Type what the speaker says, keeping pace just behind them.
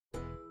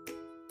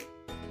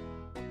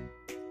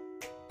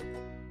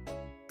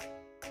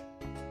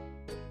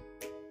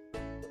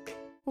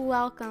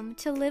Welcome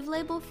to Live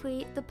Label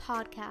Free, the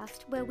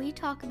podcast, where we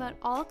talk about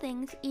all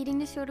things eating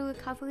disorder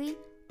recovery,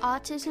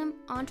 autism,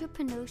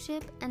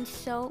 entrepreneurship, and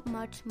so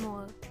much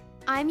more.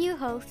 I'm your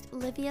host,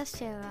 Livia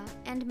Sarah,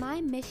 and my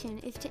mission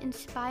is to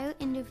inspire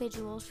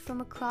individuals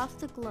from across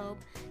the globe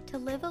to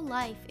live a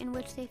life in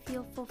which they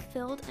feel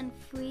fulfilled and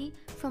free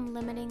from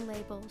limiting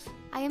labels.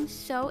 I am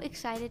so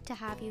excited to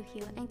have you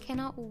here and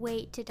cannot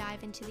wait to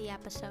dive into the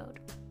episode.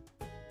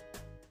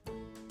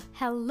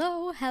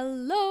 Hello,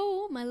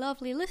 my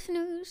lovely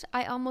listeners.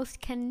 I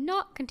almost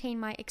cannot contain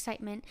my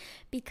excitement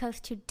because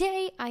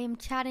today I am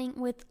chatting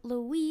with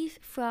Louise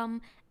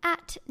from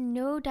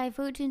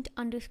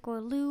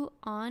 @neuroDIVERGENT_Lou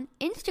on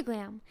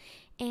Instagram.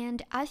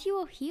 And as you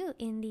will hear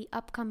in the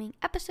upcoming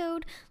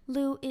episode,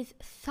 Lou is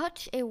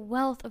such a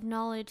wealth of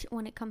knowledge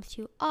when it comes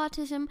to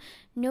autism,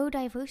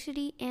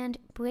 neurodiversity, and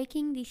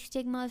breaking the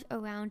stigmas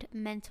around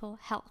mental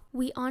health.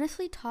 We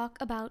honestly talk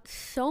about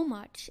so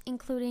much,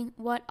 including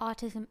what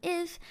autism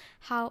is,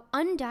 how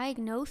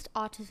undiagnosed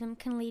autism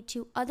can lead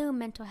to other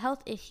mental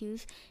health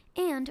issues,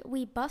 and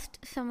we bust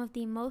some of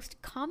the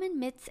most common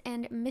myths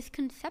and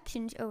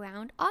misconceptions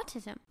around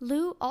autism.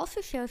 Lou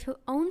also shares her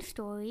own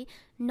story,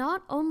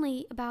 not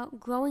only about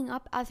growing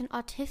up as an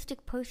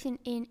autistic person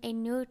in a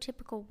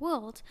neurotypical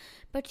world,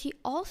 but she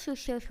also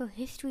shares her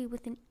history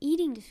with an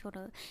eating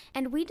disorder,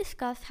 and we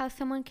discuss how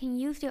someone can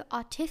use their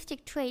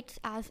autistic traits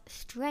as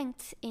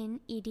strengths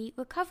in ED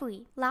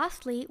recovery.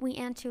 Lastly, we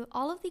answer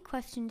all of the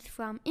questions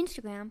from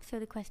Instagram, so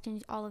the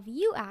questions all of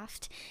you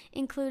asked,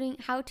 including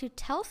how to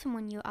tell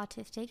someone you're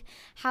autistic,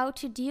 how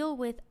to deal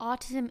with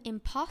autism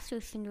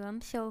imposter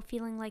syndrome, so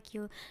feeling like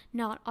you're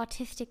not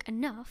autistic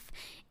enough,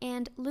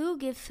 and Lou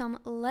gives some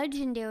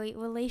legendary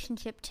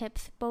relationship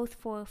tips both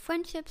for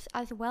friendships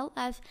as well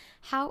as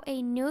how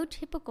a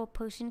neurotypical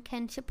person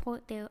can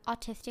support their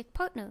autistic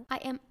partner. I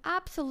am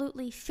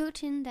absolutely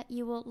certain that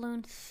you will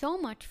learn so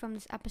much from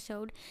this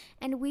episode,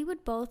 and we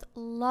would both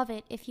love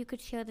it if you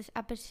could share this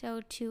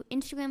episode to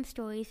Instagram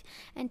stories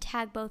and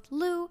tag both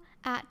Lou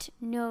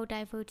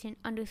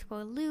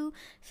 @neuroDIVERGENT_Lou,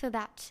 so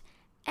that's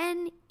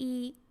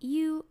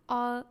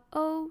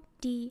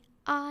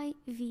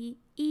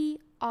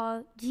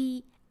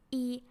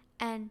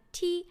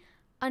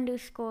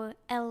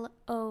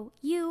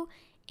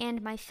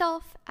and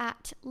myself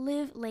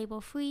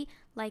 @LiveLabelFree,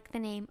 like the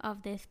name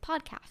of this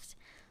podcast.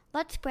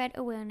 Let's spread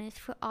awareness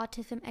for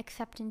autism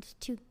acceptance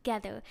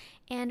together,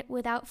 and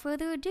without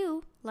further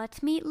ado,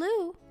 let's meet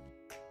Lou.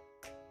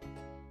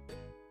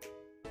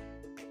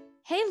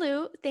 Hey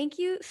Lou, thank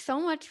you so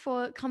much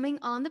for coming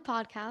on the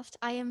podcast.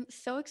 I am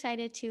so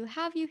excited to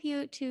have you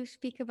here to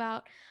speak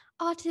about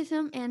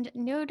autism and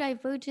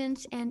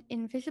neurodivergence and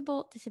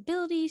invisible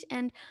disabilities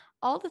and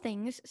all the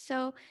things.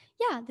 So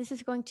yeah, this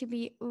is going to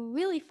be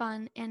really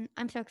fun and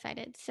I'm so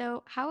excited.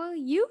 So how are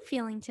you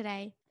feeling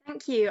today?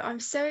 Thank you. I'm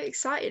so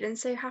excited and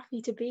so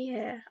happy to be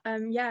here.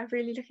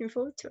 Really looking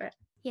forward to it.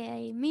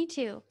 Yay, me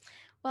too.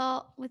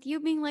 Well, with you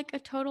being like a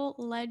total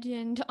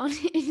legend on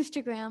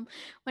Instagram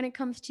when it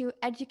comes to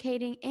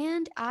educating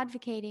and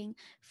advocating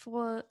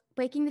for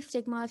breaking the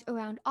stigmas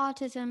around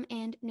autism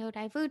and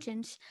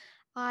neurodivergence,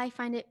 I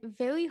find it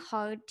very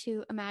hard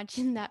to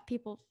imagine that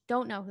people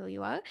don't know who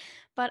you are,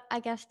 but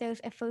I guess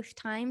there's a first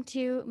time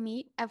to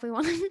meet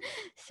everyone.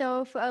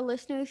 So for our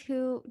listeners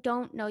who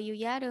don't know you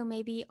yet or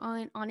maybe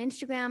aren't on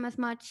Instagram as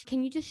much,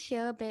 can you just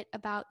share a bit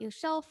about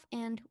yourself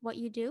and what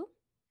you do?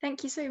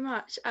 Thank you so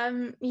much.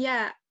 I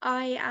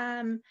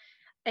am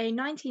a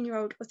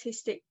 19-year-old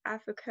autistic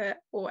advocate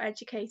or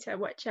educator,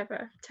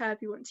 whichever term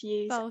you want to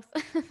use. Both.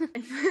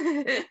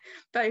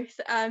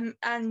 Both.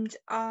 And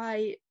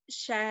I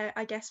share,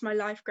 I guess, my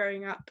life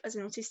growing up as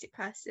an autistic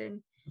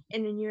person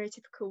in the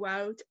neurotypical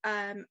world.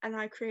 And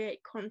I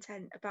create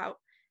content about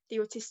the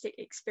autistic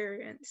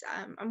experience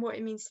and what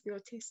it means to be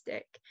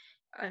autistic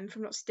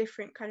from lots of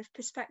different kind of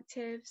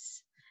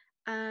perspectives.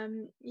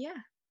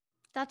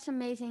 That's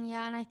amazing,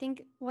 yeah. And I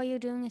think what you're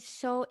doing is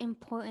so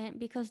important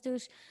because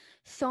there's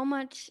so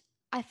much,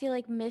 I feel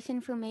like,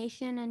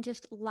 misinformation and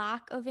just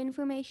lack of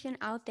information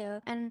out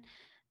there. And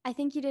I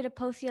think you did a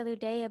post the other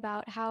day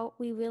about how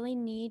we really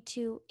need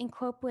to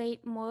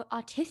incorporate more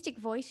autistic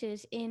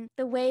voices in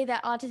the way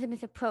that autism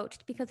is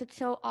approached, because it's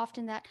so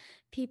often that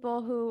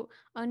people who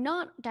are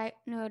not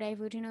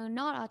neurodivergent or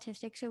not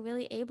autistic, so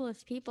really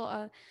ableist people,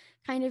 are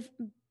kind of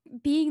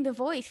being the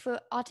voice for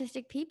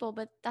autistic people,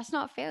 but that's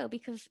not fair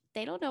because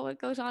they don't know what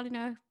goes on in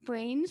our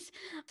brains.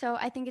 So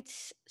I think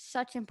it's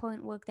such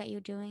important work that you're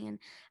doing, and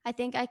I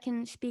think I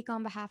can speak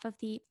on behalf of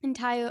the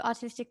entire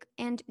autistic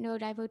and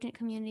neurodivergent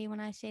community when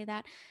I say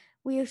that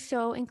we are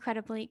so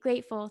incredibly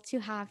grateful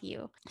to have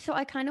you. So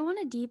I kind of want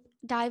to deep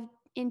dive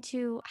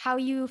into how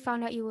you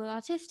found out you were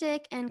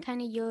autistic and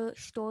kind of your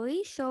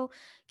story. So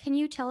can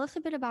you tell us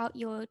a bit about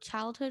your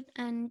childhood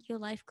and your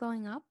life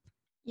growing up?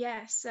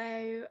 Yeah,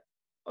 so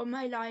on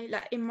my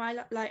in my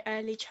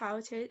early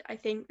childhood, I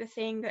think the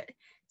thing that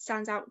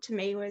stands out to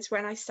me was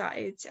when I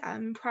started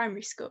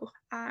primary school,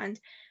 and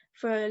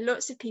for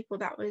lots of people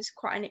that was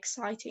quite an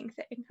exciting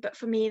thing, but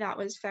for me that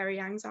was very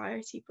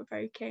anxiety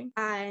provoking.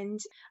 And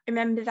I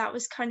remember that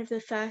was kind of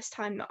the first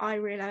time that I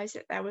realized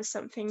that there was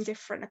something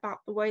different about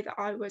the way that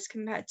I was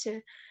compared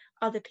to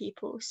other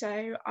people.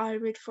 So I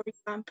would, for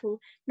example,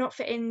 not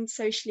fit in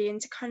socially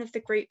into kind of the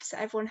groups that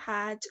everyone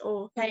had,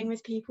 or playing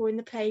with people in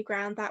the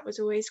playground. That was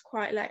always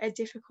quite like a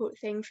difficult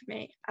thing for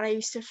me, and I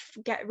used to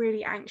get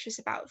really anxious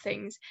about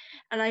things.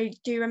 And I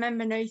do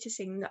remember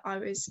noticing that I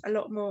was a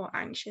lot more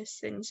anxious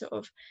than sort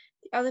of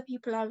the other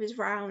people I was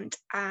around.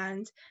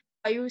 And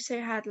I also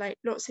had like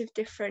lots of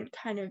different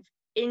kind of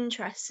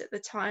interests at the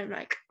time.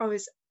 Like I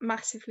was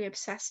massively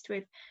obsessed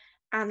with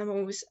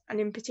animals, and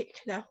in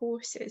particular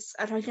horses.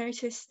 And I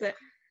noticed that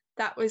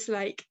that was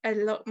like a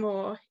lot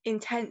more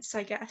intense,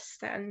 I guess,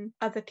 than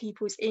other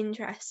people's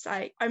interests.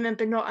 Like I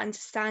remember not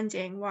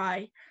understanding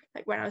why,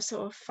 like when I was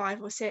sort of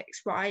 5 or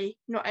 6, why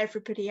not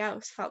everybody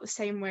else felt the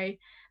same way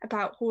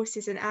about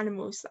horses and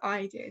animals that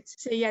I did.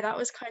 So yeah, that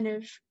was kind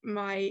of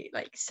my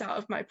like start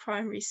of my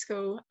primary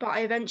school. But I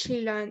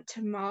eventually learned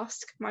to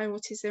mask my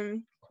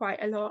autism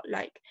quite a lot.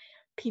 Like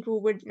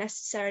people wouldn't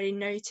necessarily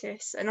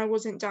notice, and I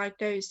wasn't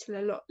diagnosed till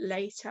a lot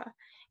later,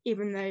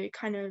 even though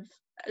kind of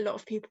a lot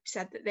of people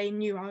said that they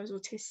knew I was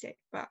autistic.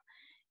 But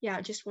yeah,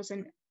 I just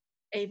wasn't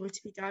able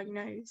to be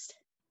diagnosed.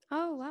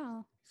 Oh,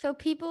 wow. So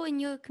people in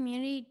your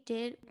community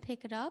did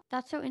pick it up?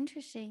 That's so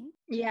interesting.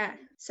 Yeah,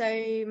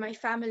 so my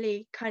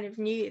family kind of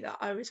knew that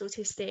I was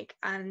autistic,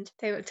 and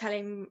they were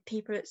telling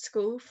people at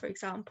school, for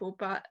example,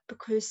 but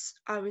because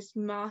I was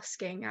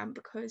masking and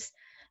because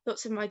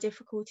lots of my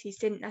difficulties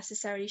didn't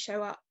necessarily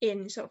show up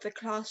in sort of the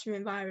classroom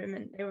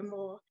environment, they were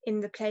more in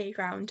the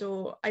playground,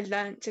 or I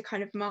learned to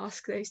kind of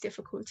mask those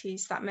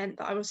difficulties. That meant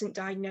that I wasn't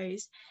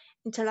diagnosed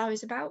until I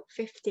was about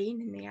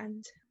 15 in the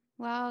end.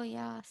 Wow,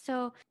 yeah.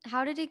 So,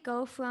 how did it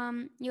go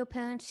from your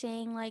parents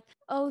saying, like,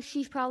 oh,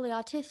 she's probably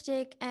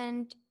autistic,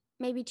 and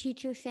maybe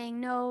teachers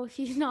saying, no,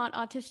 she's not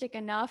autistic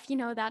enough,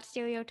 that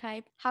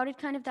stereotype? How did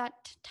kind of that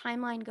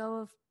timeline go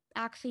of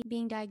actually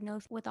being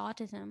diagnosed with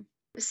autism?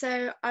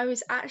 So I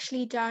was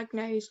actually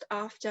diagnosed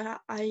after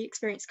I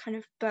experienced kind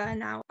of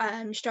burnout,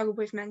 struggled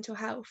with mental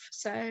health.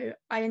 So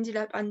I ended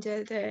up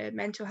under the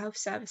mental health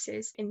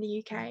services in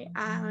the UK,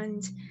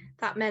 and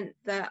that meant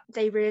that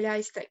they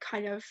realised that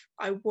kind of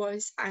I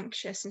was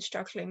anxious and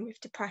struggling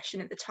with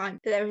depression at the time,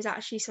 but there was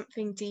actually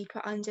something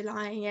deeper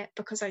underlying it,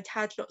 because I'd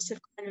had lots of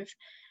kind of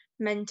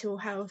mental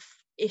health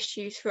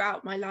issues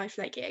throughout my life.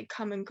 Like it had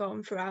come and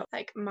gone throughout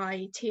like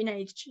my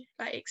teenage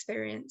like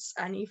experience,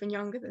 and even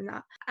younger than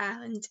that.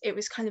 And it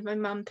was kind of my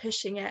mum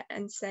pushing it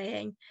and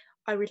saying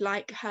I would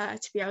like her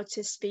to be able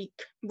to speak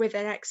with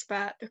an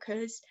expert,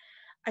 because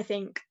I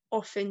think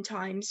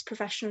oftentimes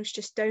professionals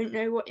just don't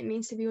know what it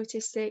means to be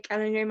autistic.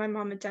 And I know my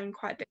mum had done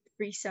quite a bit of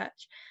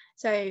research.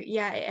 So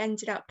yeah, it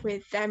ended up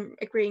with them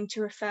agreeing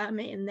to refer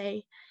me, and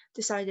they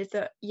decided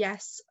that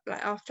yes,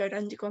 like after I'd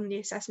undergone the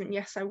assessment,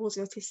 yes, I was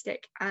autistic,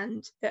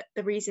 and that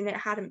the reason it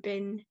hadn't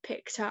been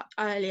picked up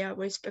earlier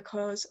was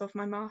because of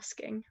my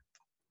masking.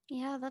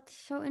 Yeah, that's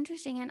so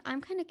interesting. And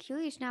I'm kind of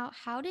curious now,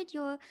 how did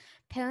your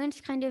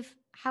parents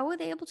how were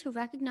they able to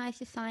recognize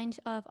the signs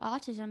of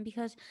autism?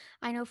 Because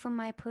I know from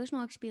my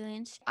personal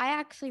experience, I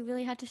actually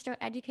really had to start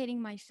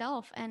educating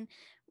myself and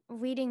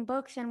reading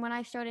books. And when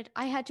I started,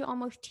 I had to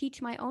almost teach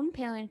my own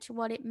parents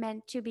what it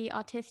meant to be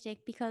autistic,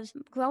 because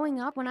growing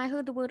up, when I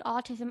heard the word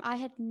autism, I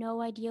had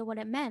no idea what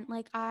it meant.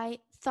 Like, I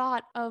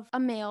thought of a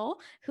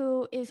male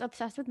who is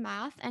obsessed with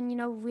math and,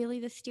 really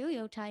the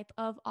stereotype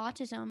of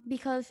autism,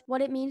 because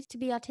what it means to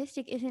be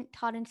autistic isn't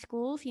taught in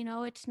schools,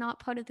 it's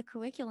not part of the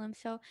curriculum.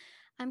 So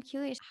I'm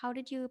curious, how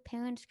did your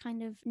parents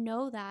kind of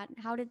know that?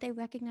 How did they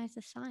recognize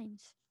the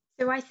signs?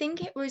 So I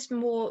think it was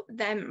more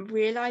them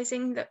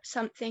realizing that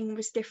something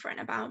was different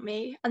about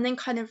me, and then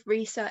kind of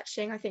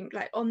researching, I think,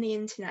 like on the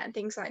internet and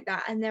things like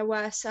that. And there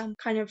were some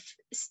kind of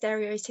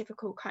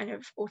stereotypical kind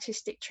of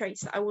autistic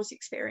traits that I was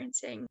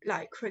experiencing.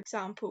 Like, for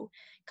example,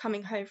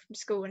 coming home from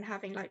school and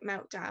having like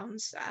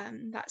meltdowns.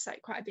 That's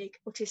like quite a big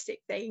autistic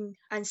thing.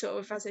 And sort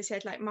of, as I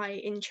said, like my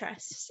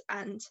interests,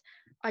 and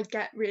I'd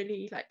get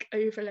really like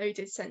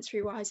overloaded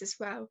sensory wise as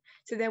well.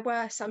 So there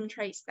were some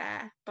traits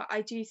there, but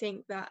I do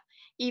think that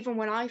even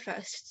when I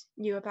first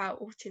knew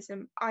about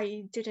autism,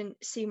 I didn't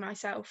see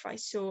myself. I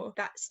saw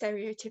that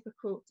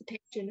stereotypical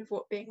depiction of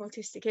what being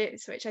autistic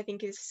is, which I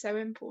think is so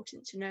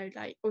important to know.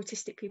 Like,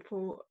 autistic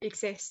people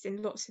exist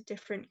in lots of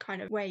different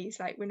kind of ways.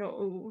 Like, we're not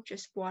all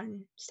just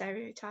one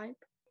stereotype.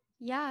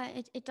 Yeah,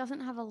 it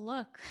doesn't have a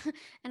look.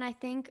 And I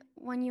think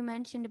when you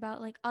mentioned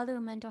about like other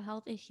mental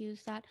health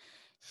issues, that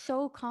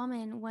so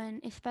common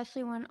when,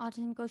 especially when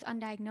autism goes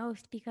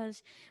undiagnosed,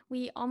 because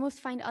we almost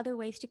find other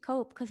ways to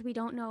cope because we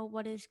don't know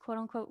what is quote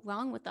unquote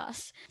wrong with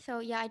us. So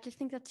yeah, I just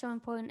think that's so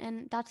important.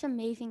 And that's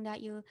amazing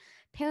that your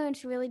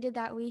parents really did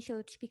that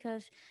research,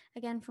 because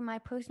again, from my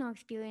personal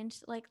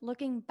experience, like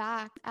looking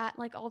back at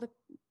like all the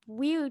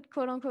weird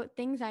quote unquote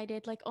things I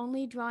did, like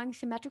only drawing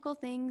symmetrical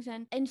things,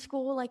 and in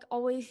school, like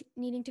always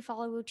needing to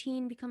follow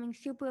routine, becoming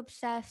super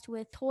obsessed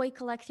with toy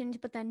collections,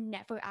 but then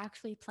never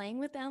actually playing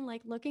with them.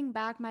 Like looking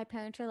back, my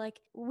parents are like,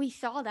 we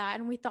saw that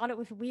and we thought it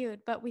was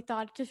weird, but we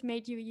thought it just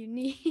made you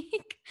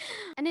unique.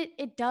 And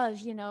it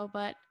does,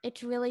 but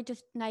it's really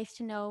just nice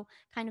to know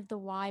kind of the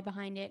why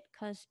behind it,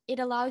 because it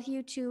allows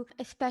you to,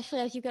 especially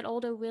as you get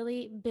older,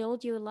 really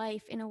build your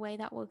life in a way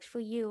that works for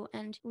you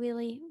and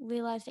really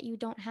realize that you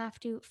don't have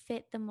to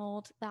fit the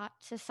mold that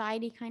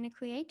society kind of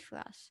creates for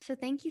us. So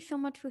thank you so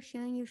much for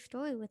sharing your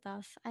story with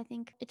us. I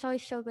think it's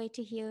always so great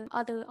to hear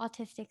other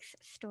autistics'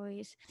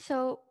 stories.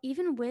 So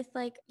even with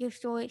like your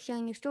story,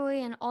 sharing your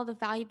story and all the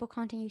valuable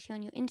content you share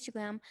on your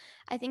Instagram,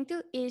 I think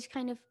there is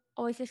kind of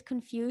always this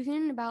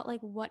confusion about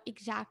like what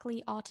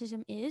exactly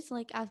autism is.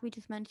 Like as we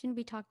just mentioned,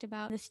 we talked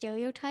about the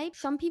stereotype.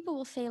 Some people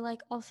will say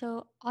like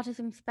also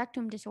autism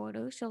spectrum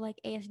disorder, so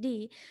like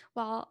ASD,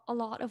 while a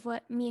lot of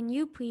what me and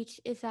you preach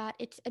is that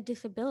it's a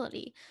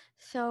disability.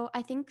 So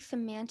I think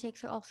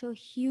semantics are also a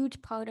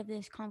huge part of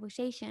this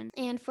conversation.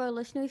 And for our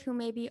listeners who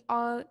maybe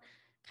are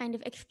kind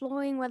of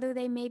exploring whether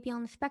they may be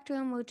on the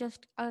spectrum or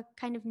just are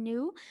kind of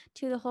new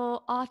to the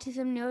whole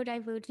autism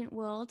neurodivergent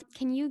world,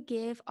 can you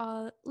give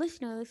our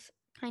listeners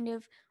kind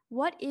of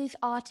what is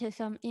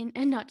autism in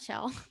a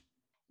nutshell?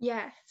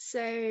 Yeah,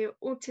 so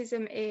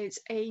autism is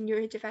a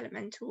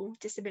neurodevelopmental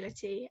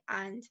disability,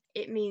 and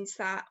it means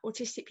that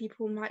autistic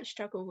people might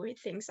struggle with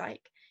things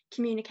like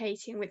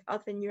communicating with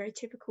other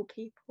neurotypical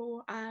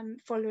people,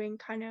 following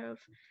kind of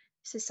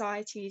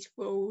society's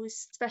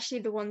rules, especially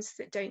the ones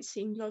that don't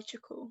seem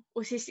logical.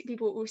 Autistic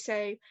people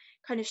also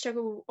kind of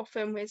struggle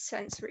often with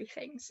sensory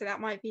things, so that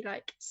might be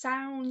like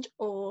sound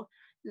or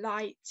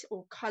light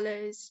or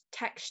colours,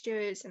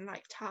 textures, and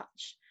like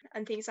touch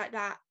and things like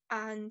that.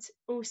 And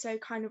also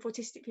kind of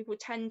autistic people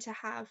tend to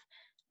have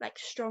like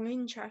strong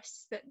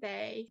interests that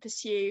they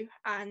pursue,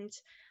 and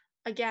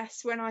I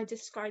guess when I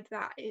describe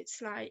that,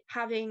 it's like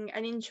having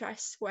an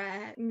interest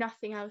where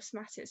nothing else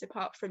matters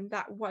apart from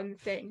that one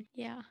thing.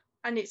 Yeah.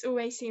 And it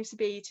always seems to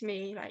be, to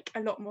me, like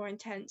a lot more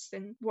intense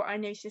than what I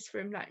notice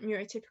from like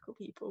neurotypical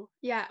people.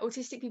 Yeah,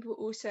 autistic people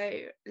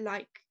also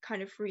like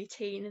kind of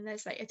routine, and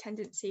there's like a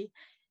tendency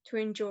to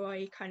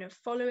enjoy kind of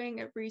following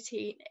a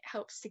routine. It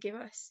helps to give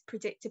us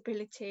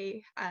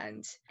predictability,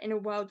 and in a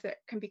world that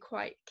can be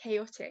quite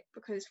chaotic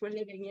because we're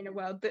living in a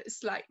world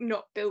that's like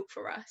not built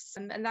for us.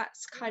 And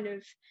that's kind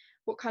of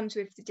what comes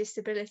with the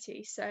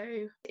disability.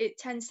 So it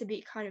tends to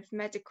be kind of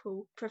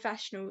medical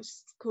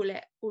professionals call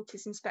it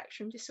autism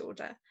spectrum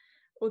disorder.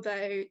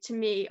 Although to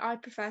me, I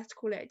prefer to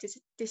call it a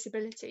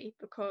disability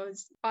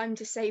because I'm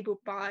disabled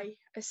by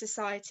a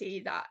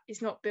society that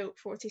is not built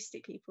for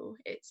autistic people.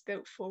 It's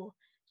built for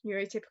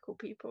neurotypical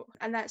people.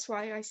 And that's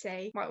why I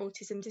say my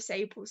autism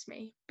disables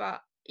me.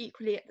 But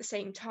equally at the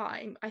same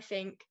time, I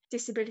think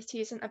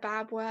disability isn't a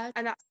bad word,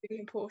 and that's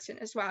really important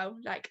as well.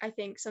 Like I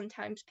think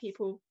sometimes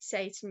people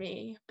say to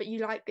me, but you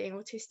like being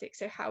autistic,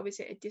 so how is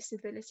it a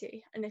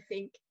disability? And I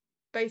think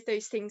both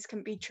those things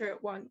can be true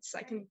at once.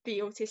 I can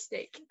be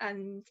autistic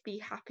and be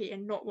happy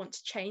and not want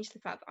to change the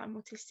fact that I'm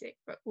autistic,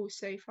 but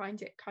also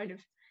find it kind of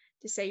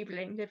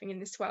disabling living in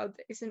this world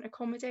that isn't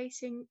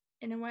accommodating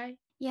in a way.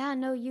 Yeah,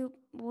 no, you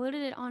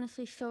worded it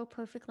honestly so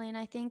perfectly. And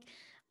I think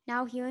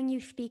now hearing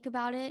you speak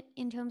about it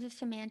in terms of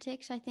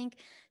semantics, I think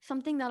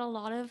something that a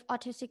lot of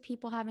autistic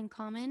people have in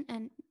common,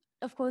 and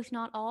of course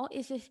not all,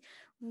 is this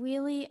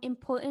really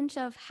importance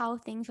of how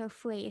things are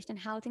phrased and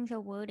how things are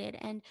worded.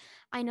 And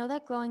I know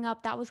that growing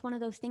up, that was one of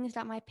those things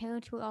that my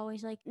parents were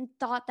always like,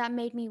 thought that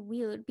made me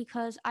weird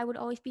because I would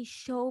always be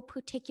so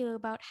particular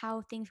about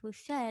how things were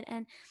said.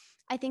 And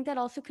I think that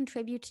also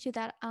contributes to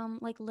that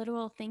like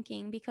literal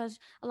thinking, because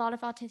a lot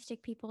of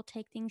autistic people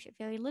take things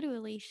very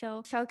literally.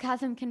 So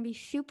sarcasm can be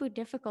super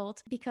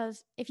difficult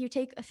because if you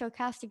take a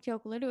sarcastic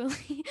joke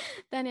literally,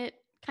 then it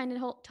kind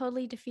of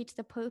totally defeats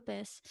the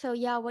purpose. So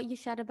yeah, what you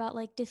said about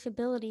like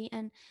disability,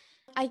 and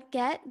I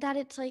get that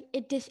it's like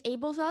it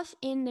disables us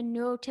in the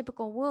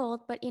neurotypical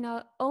world, but in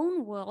our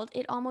own world,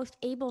 it almost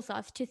ables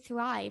us to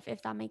thrive,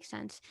 if that makes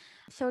sense.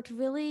 So it's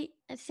really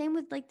same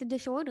with like the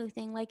disorder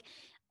thing. Like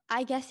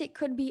I guess it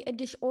could be a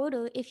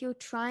disorder if you're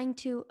trying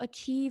to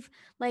achieve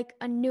like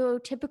a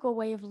neurotypical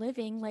way of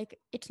living. Like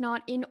it's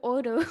not in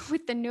order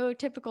with the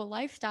neurotypical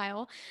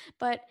lifestyle.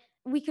 But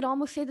we could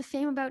almost say the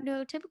same about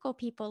neurotypical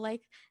people.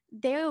 Like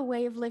their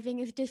way of living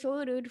is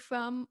disordered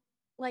from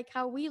like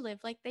how we live.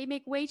 Like they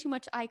make way too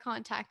much eye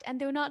contact and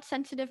they're not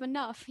sensitive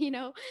enough,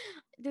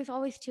 There's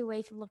always two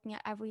ways of looking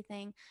at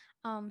everything.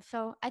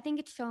 So I think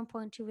it's so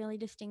important to really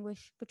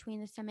distinguish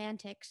between the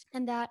semantics,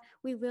 and that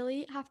we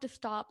really have to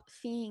stop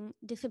seeing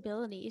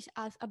disabilities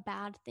as a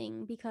bad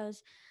thing,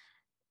 because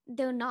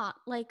they're not.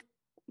 Like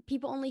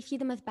people only see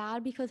them as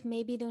bad because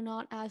maybe they're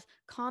not as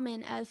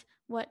common as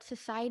what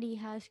society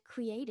has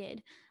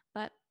created.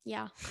 But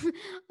yeah,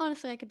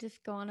 honestly, I could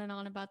just go on and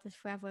on about this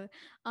forever.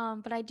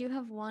 But I do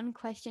have one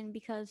question,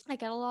 because I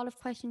get a lot of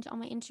questions on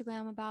my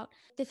Instagram about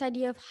this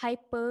idea of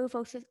hyper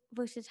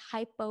versus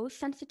hypo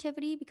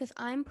sensitivity, because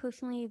I'm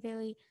personally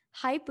very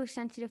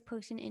hypersensitive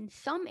person in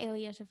some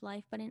areas of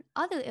life, but in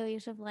other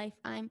areas of life,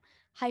 I'm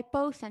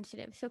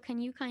hyposensitive. So can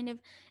you kind of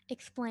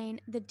explain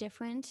the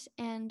difference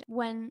and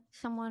when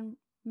someone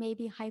may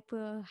be hyper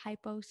or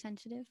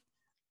hyposensitive?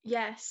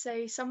 Yeah,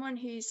 so someone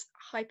who's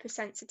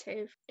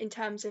hypersensitive in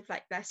terms of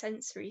like their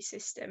sensory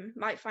system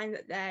might find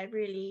that they're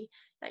really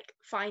like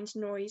find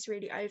noise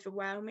really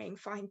overwhelming,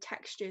 find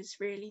textures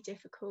really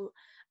difficult,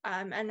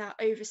 and are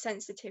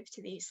oversensitive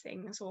to these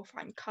things, or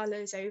find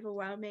colors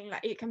overwhelming.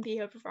 Like it can be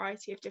a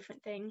variety of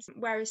different things.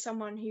 Whereas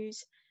someone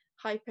who's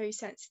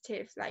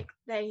hyposensitive, like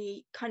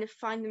they kind of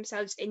find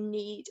themselves in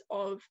need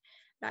of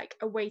like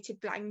a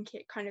weighted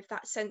blanket, kind of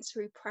that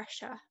sensory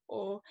pressure,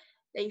 or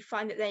they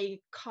find that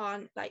they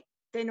can't like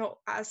they're not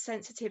as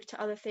sensitive to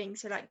other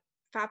things. So like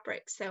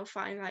fabrics, they'll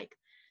find like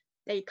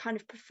they kind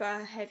of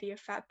prefer heavier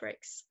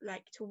fabrics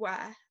like to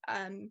wear.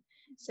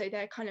 So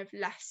they're kind of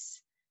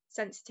less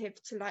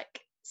sensitive to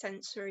like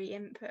sensory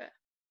input.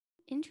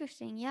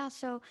 Interesting. Yeah.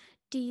 So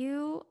do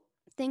you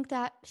think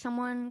that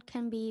someone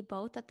can be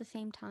both at the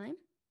same time?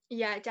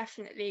 Yeah,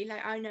 definitely.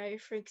 Like I know,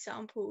 for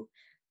example,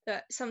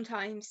 that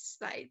sometimes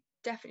like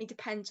definitely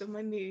depends on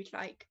my mood.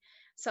 Like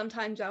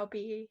sometimes I'll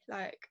be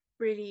like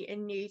really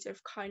in need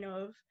of kind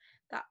of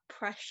that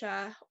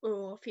pressure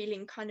or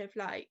feeling kind of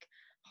like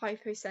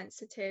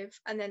hypersensitive,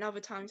 and then other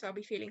times I'll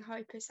be feeling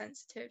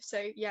hypersensitive.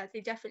 So yeah,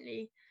 they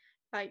definitely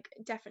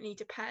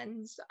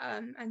depends.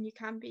 And you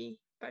can be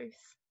both.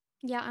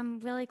 Yeah, I'm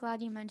really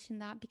glad you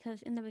mentioned that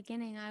because in the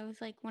beginning, I was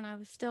like, when I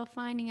was still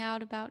finding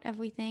out about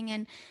everything,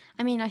 and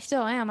I mean, I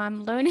still am.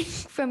 I'm learning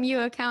from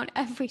your account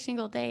every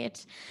single day.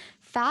 It's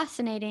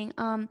fascinating.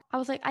 I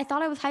was like, I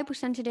thought I was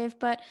hypersensitive,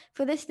 but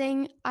for this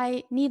thing,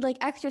 I need like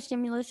extra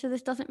stimulus, so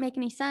this doesn't make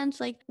any sense.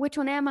 Like, which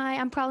one am I?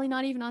 I'm probably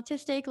not even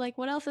autistic. Like,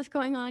 what else is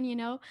going on, you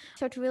know?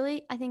 So it's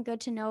really, I think,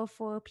 good to know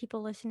for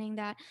people listening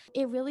that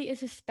it really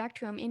is a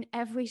spectrum in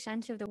every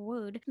sense of the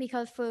word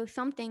because for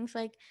some things,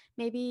 like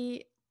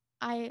maybe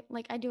I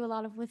do a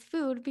lot of with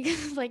food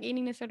because like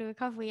eating disorder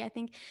recovery, I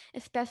think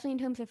especially in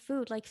terms of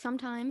food, like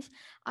sometimes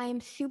I am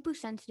super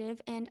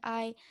sensitive and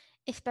I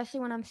especially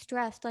when I'm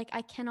stressed, like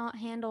I cannot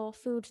handle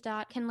foods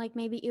that can like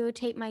maybe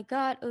irritate my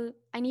gut or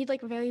I need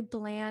like very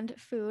bland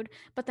food.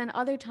 But then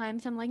other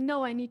times I'm like,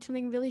 no, I need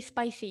something really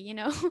spicy, you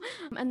know?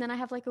 And then I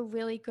have like a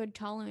really good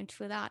tolerance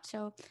for that.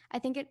 So I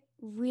think it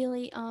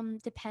really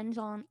depends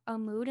on our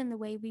mood and the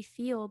way we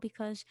feel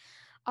because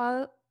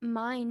our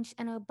minds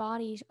and our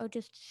bodies are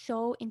just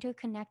so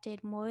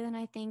interconnected more than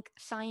I think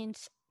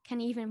science can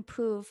even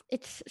prove.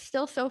 It's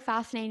still so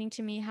fascinating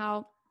to me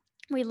how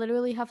we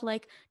literally have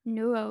like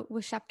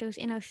neuroreceptors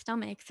in our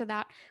stomach so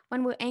that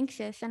when we're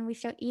anxious and we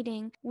start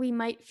eating, we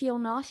might feel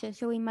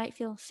nauseous or we might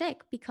feel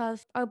sick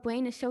because our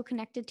brain is so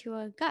connected to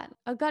our gut.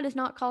 Our gut is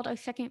not called our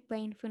second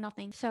brain for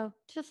nothing. So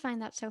just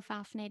find that so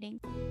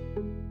fascinating.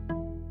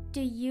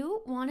 Do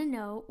you want to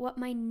know what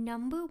my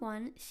number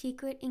one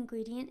secret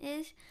ingredient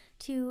is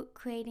to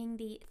creating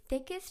the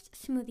thickest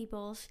smoothie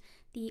bowls,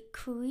 the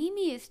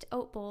creamiest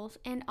oat bowls,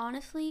 and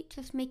honestly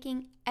just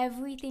making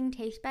everything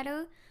taste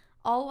better,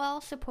 all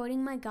while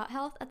supporting my gut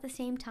health at the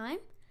same time?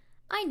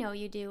 I know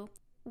you do.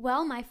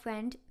 Well, my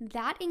friend,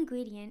 that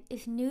ingredient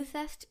is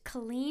NuZest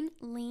Clean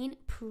Lean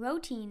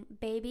Protein,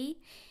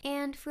 baby.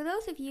 And for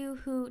those of you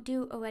who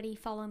do already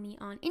follow me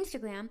on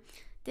Instagram,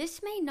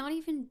 this may not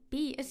even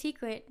be a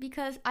secret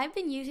because I've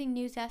been using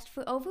NuZest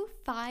for over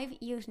 5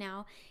 years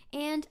now,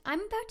 and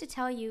I'm about to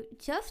tell you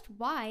just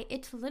why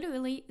it's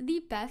literally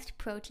the best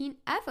protein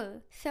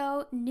ever.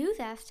 So,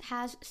 NuZest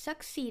has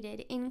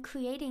succeeded in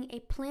creating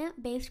a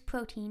plant-based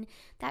protein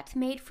that's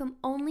made from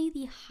only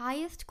the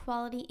highest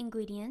quality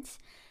ingredients,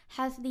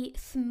 has the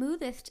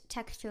smoothest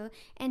texture,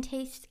 and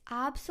tastes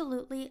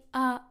absolutely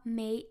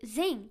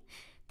amazing.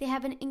 They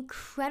have an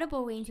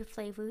incredible range of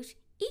flavors,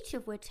 each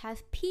of which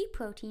has pea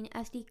protein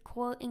as the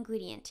core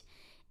ingredient.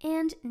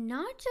 And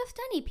not just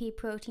any pea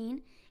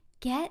protein,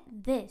 get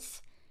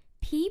this.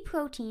 Pea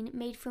protein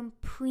made from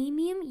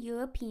premium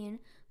European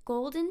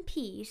golden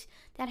peas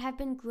that have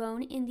been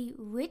grown in the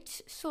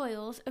rich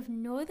soils of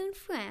northern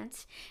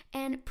France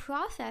and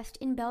processed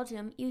in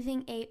Belgium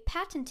using a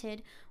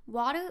patented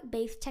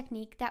water-based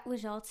technique that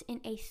results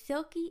in a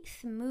silky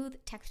smooth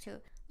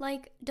texture.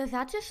 Like, does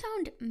that just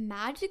sound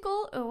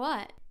magical or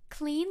what?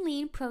 Clean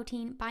Lean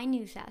Protein by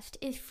NuZest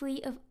is free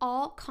of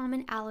all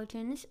common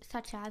allergens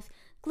such as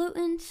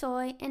gluten,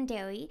 soy, and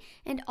dairy,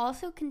 and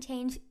also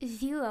contains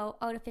 0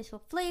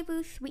 artificial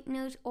flavors,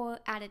 sweeteners, or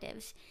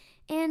additives.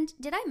 And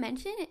did I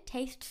mention it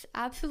tastes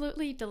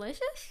absolutely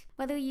delicious?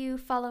 Whether you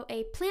follow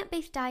a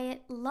plant-based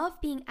diet,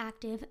 love being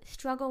active,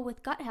 struggle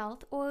with gut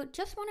health, or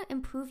just want to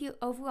improve your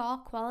overall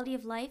quality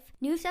of life,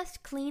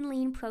 NuZest Clean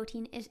Lean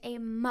Protein is a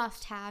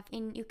must-have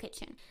in your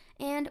kitchen.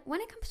 And when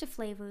it comes to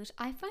flavors,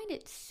 I find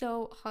it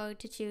so hard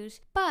to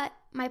choose. But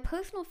my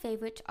personal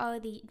favorites are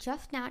the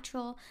Just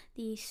Natural,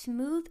 the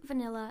Smooth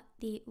Vanilla,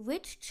 the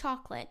Rich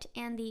Chocolate,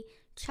 and the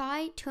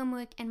chai,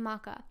 turmeric, and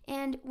maca.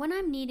 And when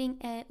I'm needing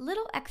a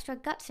little extra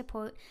gut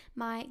support,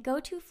 my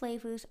go-to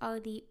flavors are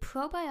the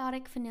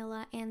probiotic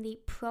vanilla and the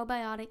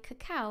probiotic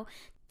cacao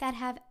that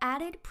have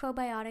added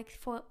probiotics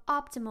for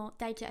optimal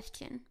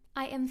digestion.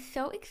 I am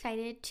so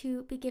excited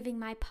to be giving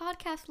my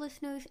podcast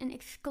listeners an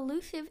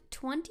exclusive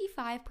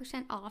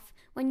 25% off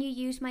when you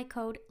use my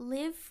code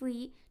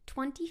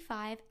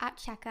LIVEFREE25 at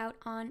checkout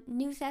on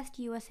Newzest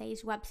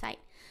USA's website.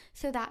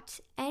 So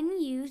that's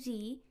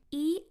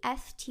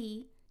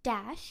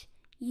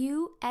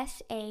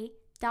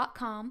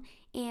NUZEST-USA.com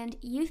and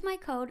use my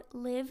code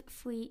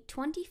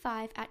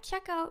LIVEFREE25 at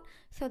checkout.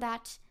 So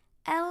that's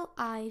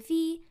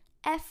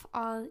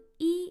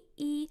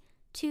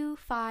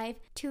LIVEFREE25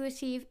 to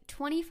receive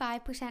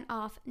 25%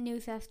 off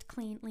Newzest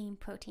Clean Lean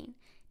Protein.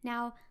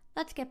 Now,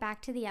 let's get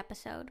back to the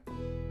episode.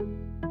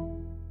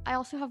 I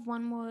also have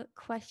one more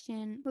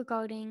question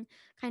regarding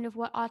kind of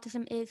what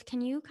autism is. Can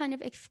you kind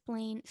of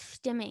explain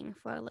stimming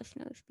for our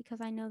listeners?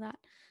 Because I know that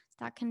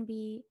can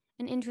be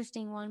an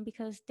interesting one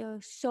because there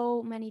are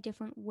so many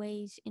different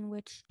ways in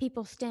which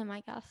people stim,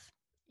 I guess.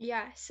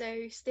 Yeah, so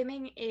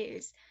stimming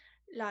is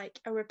like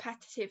a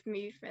repetitive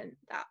movement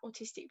that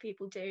autistic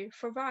people do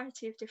for a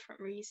variety of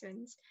different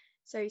reasons.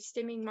 So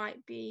stimming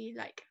might be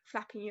like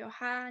flapping your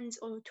hands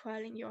or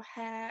twirling your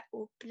hair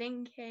or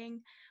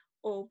blinking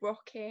or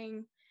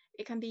rocking.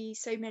 It can be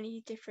so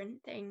many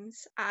different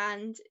things,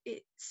 and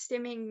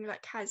stimming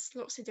like has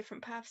lots of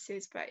different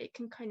purposes, but it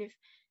can kind of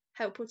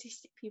help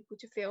autistic people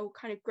to feel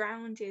kind of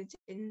grounded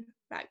in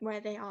like where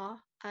they are.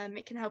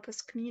 It can help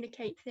us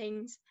communicate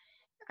things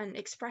and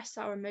express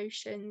our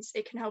emotions.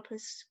 It can help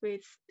us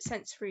with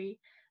sensory,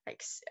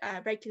 like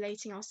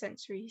regulating our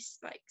sensory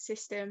like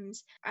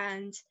systems,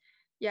 and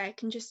yeah, it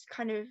can just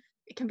kind of,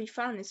 it can be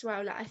fun as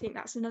well. Like I think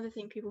that's another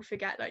thing people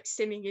forget. Like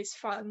stimming is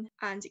fun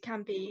and it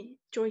can be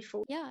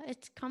joyful. Yeah,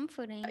 it's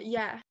comforting.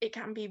 Yeah, it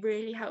can be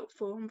really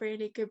helpful and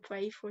really good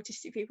way for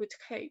autistic people to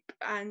cope.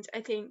 And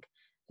I think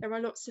there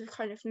are lots of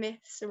kind of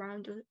myths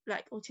around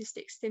like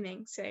autistic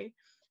stimming. So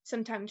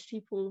sometimes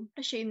people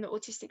assume that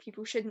autistic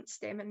people shouldn't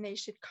stim and they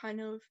should kind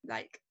of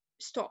like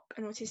stop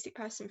an autistic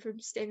person from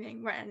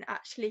stimming, when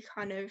actually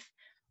kind of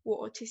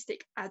what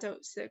autistic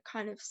adults are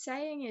kind of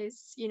saying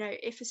is, you know,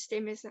 if a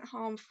stim isn't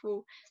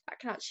harmful, that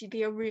can actually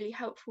be a really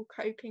helpful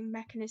coping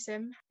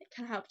mechanism. It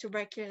can help to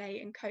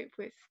regulate and cope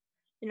with,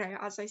 you know,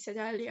 as I said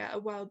earlier, a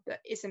world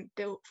that isn't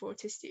built for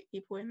autistic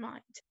people in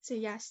mind. So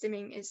yeah,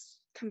 stimming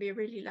can be a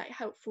really like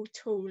helpful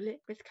tool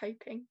with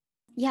coping.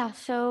 Yeah,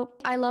 so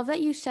I love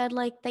that you said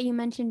like that you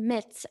mentioned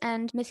myths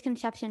and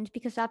misconceptions,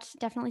 because that's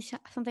definitely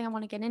something I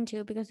want to get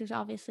into, because there's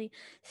obviously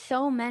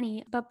so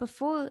many. But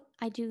before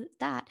I do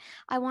that,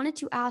 I wanted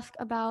to ask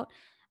about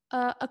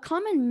a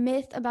common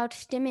myth about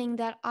stimming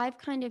that I've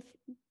kind of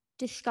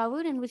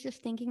discovered and was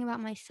just thinking about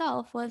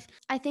myself. Was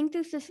I think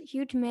there's this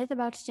huge myth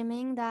about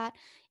stimming that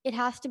it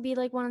has to be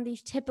like one of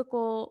these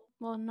typical,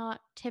 well,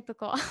 not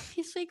typical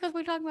obviously because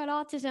we're talking about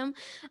autism,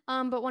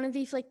 but one of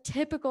these like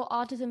typical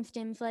autism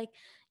stims, like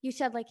you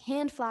said, like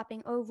hand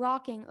flapping or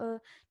rocking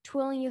or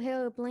twirling your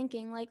hair or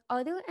blinking. Like,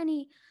 are there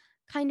any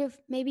kind of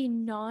maybe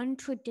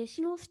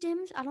non-traditional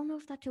stims? I don't know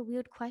if that's a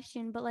weird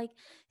question, but like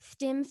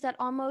stims that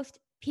almost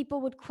people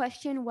would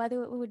question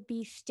whether it would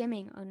be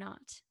stimming or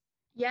not.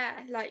 Yeah,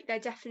 like there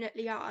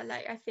definitely are.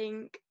 Like I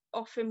think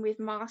often with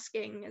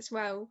masking as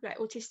well, like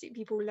autistic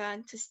people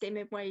learn to stim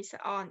in ways that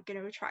aren't going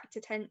to attract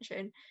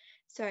attention.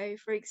 So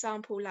for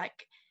example,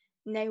 like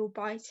nail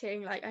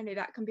biting, like I know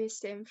that can be a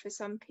stim for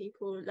some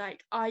people.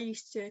 Like I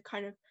used to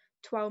kind of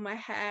twirl my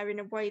hair in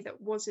a way that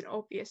wasn't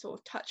obvious, or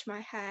touch my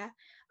hair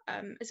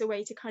as a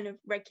way to kind of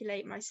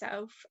regulate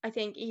myself. I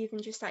think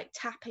even just like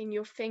tapping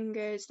your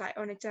fingers like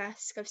on a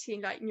desk, I've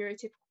seen like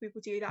neurotypical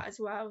people do that as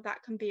well.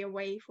 That can be a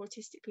way for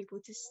autistic people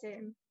to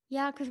stim.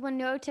 Yeah, because when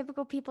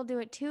neurotypical people do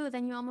it too,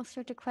 then you almost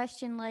start to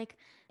question, like,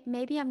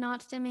 maybe I'm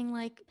not stimming,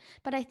 like,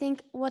 but I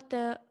think what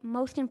the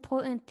most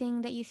important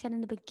thing that you said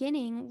in the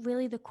beginning,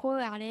 really the core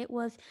at it,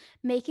 was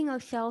making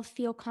ourselves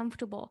feel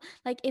comfortable.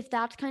 Like, if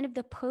that's kind of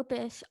the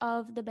purpose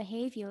of the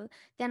behavior,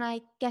 then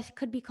I guess it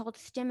could be called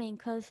stimming.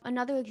 Because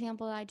another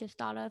example I just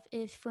thought of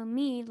is for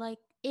me, like,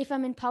 if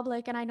I'm in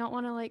public and I don't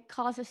want to, like,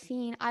 cause a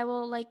scene, I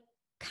will, like,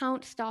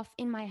 count stuff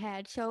in my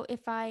head. So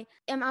if I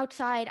am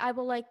outside, I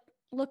will, like,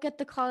 look at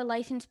the car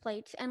license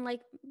plates and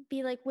like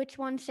be like which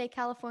ones say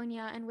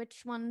California and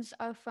which ones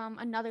are from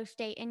another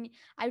state, and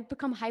I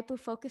become hyper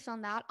focused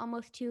on that,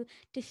 almost to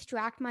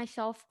distract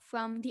myself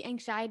from the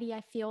anxiety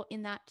I feel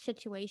in that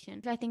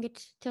situation. I think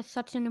it's just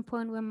such an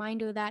important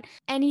reminder that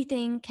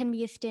anything can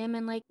be a stim,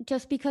 and like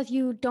just because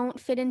you don't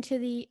fit into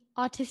the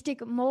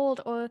autistic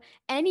mold or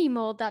any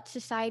mold that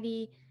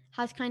society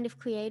has kind of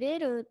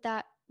created or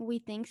that we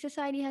think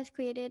society has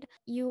created,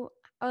 you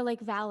are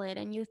like valid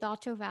and your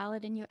thoughts are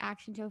valid and your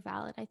actions are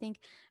valid. I think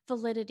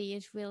validity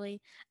is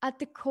really at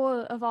the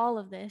core of all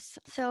of this.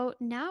 So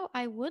now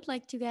I would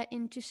like to get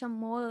into some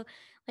more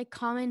like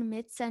common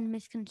myths and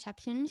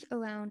misconceptions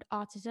around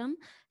autism.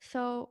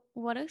 So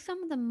what are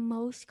some of the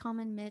most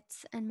common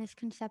myths and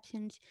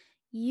misconceptions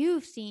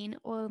you've seen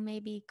or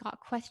maybe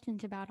got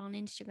questions about on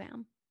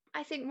Instagram?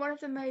 I think one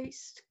of the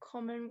most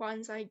common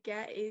ones I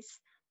get is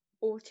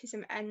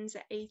autism ends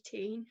at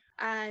 18.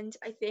 And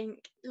I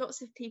think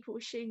lots of people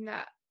assume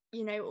that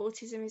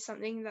autism is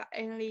something that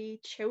only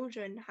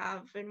children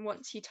have, and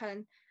once you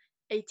turn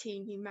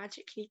 18 you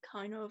magically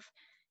kind of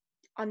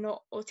are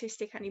not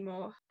autistic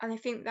anymore. And I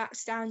think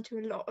that's down to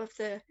a lot of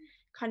the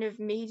kind of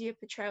media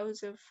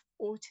portrayals of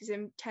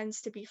autism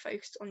tends to be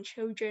focused on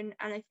children,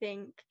 and I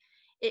think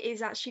it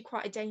is actually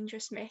quite a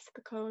dangerous myth,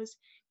 because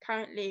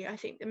currently I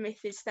think the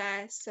myth is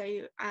there, so,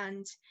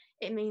 and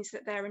it means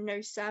that there are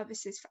no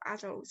services for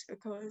adults,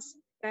 because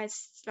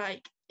there's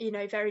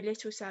very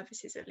little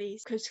services, at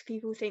least because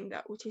people think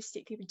that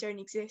autistic people don't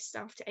exist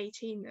after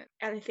 18.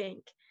 And I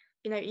think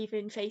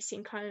even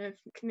facing kind of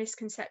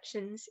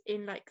misconceptions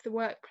in like the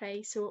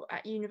workplace or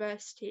at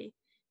university,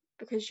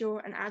 because you're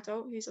an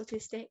adult who's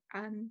autistic,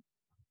 and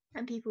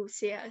people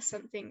see it as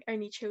something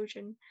only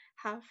children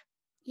have.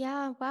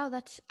 Yeah, wow,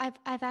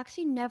 I've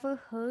actually never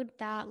heard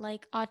that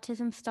like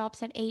autism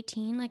stops at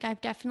 18. Like I've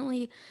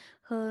definitely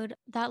heard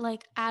that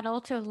like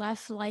adults are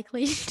less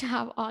likely to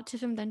have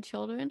autism than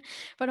children,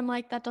 but I'm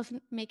like that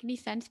doesn't make any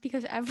sense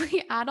because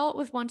every adult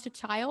was once a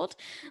child.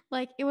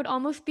 Like it would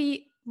almost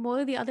be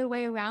more the other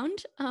way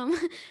around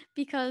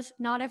because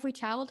not every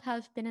child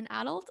has been an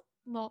adult.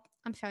 Well,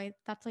 I'm sorry,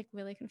 that's like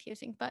really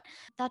confusing, but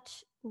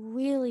that's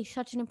really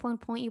such an important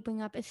point you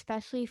bring up,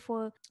 especially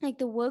for like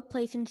the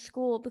workplace and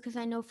school, because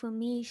I know for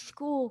me,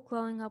 school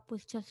growing up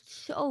was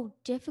just so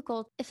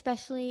difficult.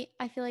 Especially,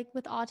 I feel like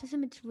with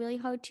autism, it's really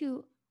hard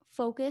to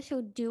focus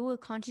or do or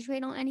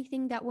concentrate on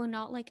anything that we're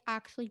not like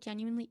actually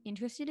genuinely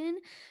interested in.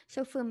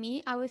 So for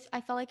me, I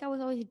felt like I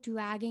was always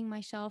dragging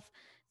myself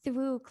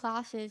through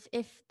classes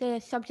if the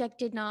subject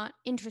did not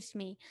interest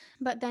me.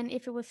 But then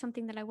if it was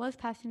something that I was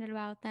passionate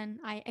about, then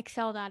I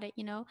excelled at it,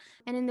 you know?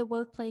 And in the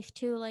workplace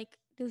too, like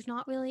there's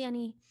not really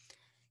any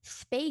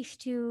space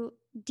to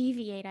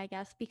deviate, I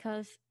guess,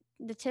 because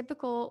the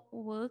typical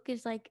work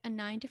is like a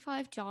 9 to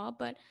 5 job.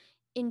 But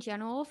in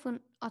general, for an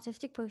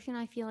autistic person,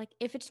 I feel like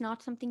if it's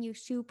not something you're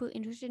super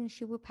interested and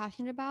super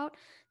passionate about,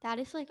 that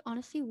is like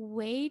honestly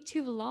way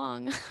too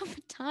long of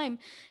a time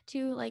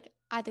to like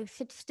either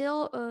sit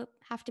still or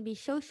have to be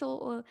social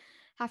or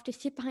have to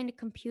sit behind a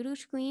computer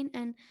screen.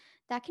 And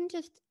that can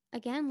just,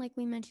 again, like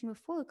we mentioned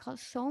before,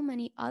 cause so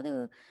many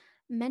other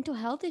mental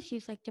health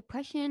issues like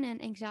depression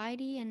and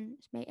anxiety, and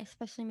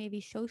especially maybe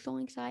social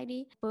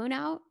anxiety,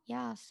 burnout.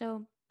 Yeah.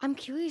 So I'm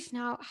curious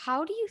now,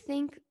 how do you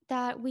think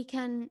that we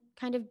can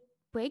kind of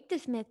break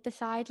this myth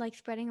besides like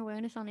spreading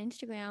awareness on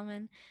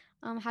Instagram?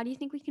 And how do you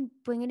think we can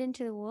bring it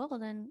into the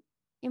world and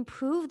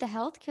improve the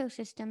healthcare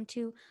system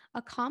to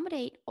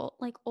accommodate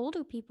like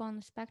older people on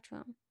the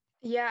spectrum?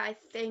 Yeah, I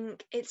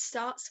think it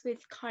starts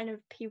with kind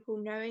of people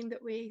knowing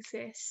that we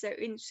exist. So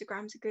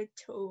Instagram's a good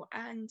tool,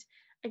 and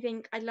I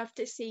think I'd love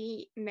to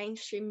see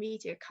mainstream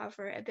media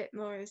cover it a bit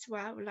more as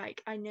well.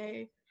 Like, I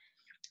know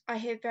I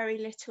hear very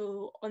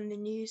little on the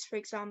news, for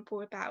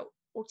example, about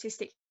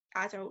autistic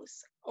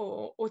adults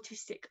or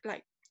autistic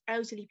like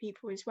elderly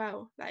people as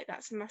well. Like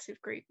that's a massive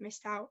group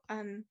missed out.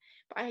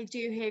 But I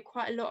do hear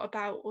quite a lot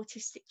about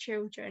autistic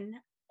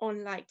children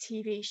on like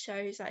TV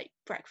shows, like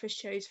breakfast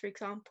shows, for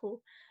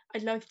example.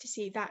 I'd love to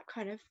see that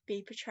kind of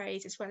be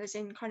portrayed as well as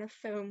in kind of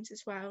films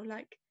as well.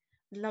 Like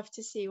I'd love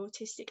to see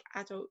autistic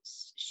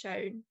adults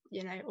shown,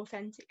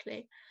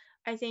 authentically.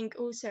 I think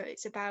also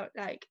it's about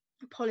like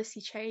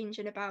policy change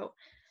and about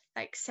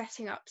like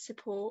setting up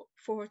support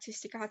for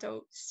autistic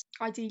adults,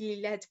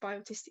 ideally led by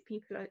autistic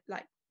people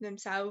like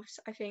themselves.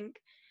 I think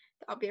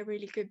that'll be a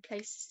really good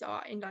place to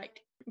start in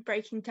like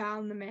breaking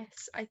down the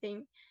myths. I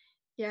think,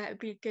 yeah, it'd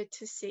be good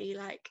to see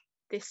like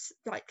this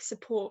like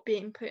support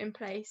being put in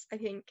place. I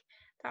think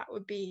that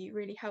would be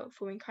really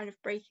helpful in kind of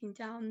breaking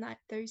down that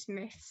those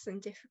myths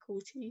and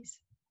difficulties.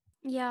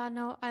 Yeah,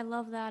 no, I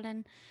love that.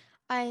 And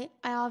I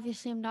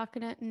obviously am not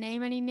gonna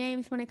name any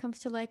names when it comes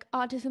to like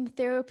autism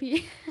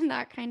therapy and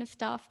that kind of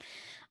stuff.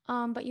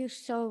 But you're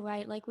so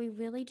right. Like we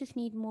really just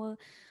need more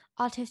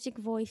autistic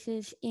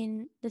voices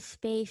in the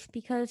space,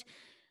 because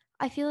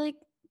I feel like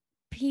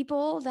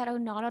people that are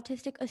not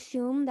autistic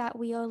assume that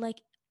we are like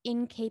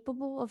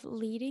incapable of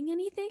leading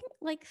anything,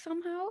 like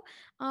somehow.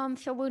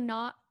 So we're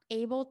not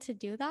able to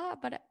do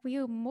that, but we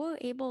are more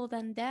able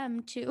than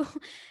them to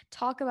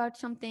talk about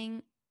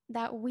something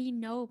that we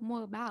know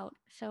more about.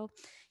 So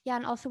yeah,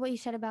 and also what you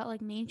said about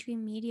like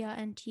mainstream media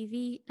and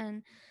TV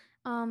and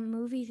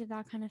movies and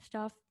that kind of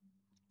stuff,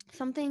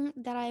 something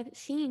that I've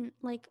seen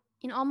like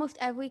in almost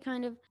every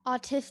kind of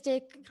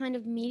autistic kind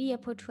of media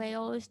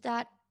portrayal is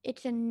that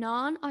it's a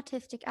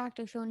non-autistic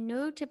actor. So a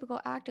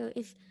neurotypical actor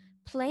is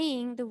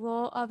playing the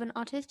role of an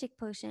autistic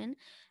person,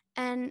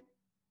 and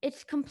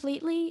it's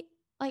completely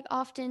like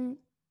often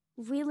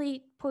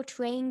really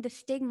portraying the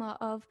stigma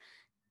of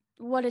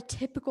what a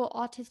typical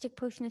autistic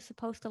person is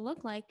supposed to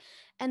look like.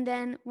 And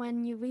then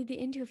when you read the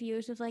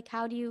interviews, it's like,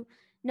 how do you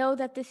know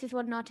that this is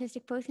what an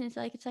autistic person is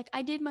like? It's like,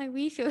 I did my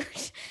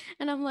research.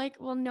 And I'm like,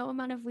 well, no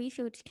amount of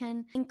research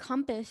can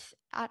encompass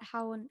at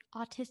how an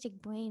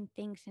autistic brain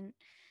thinks. And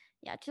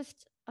yeah,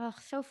 just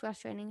so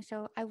frustrating.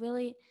 So I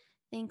really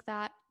think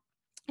that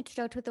it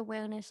starts with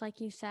awareness,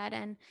 like you said,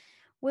 and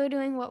we're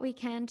doing what we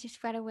can to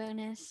spread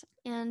awareness.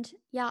 And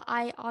yeah,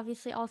 I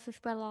obviously also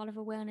spread a lot of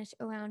awareness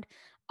around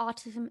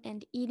autism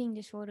and eating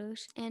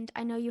disorders. And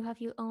I know you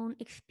have your own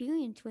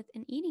experience with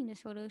an eating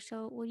disorder.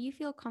 So would you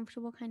feel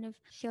comfortable kind of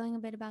sharing a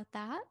bit about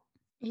that?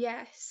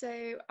 Yeah,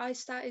 so I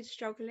started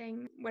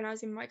struggling when I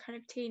was in my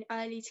kind of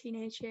early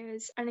teenage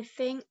years. And I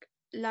think,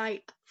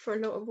 like for a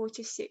lot of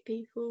autistic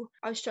people,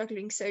 I was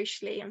struggling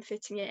socially and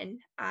fitting in.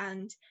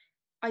 And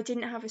I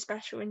didn't have a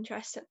special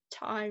interest at the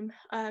time.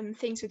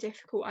 Things were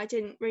difficult. I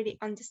didn't really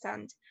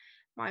understand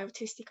my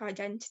autistic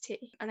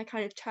identity. And I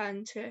kind of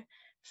turned to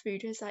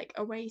food as like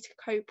a way to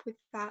cope with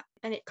that.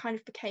 And it kind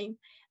of became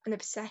an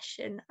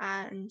obsession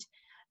and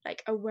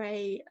like a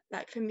way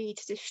like for me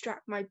to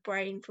distract my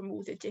brain from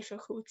all the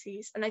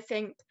difficulties. And I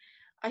think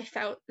I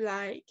felt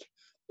like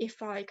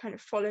if I kind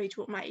of followed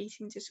what my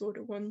eating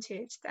disorder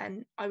wanted,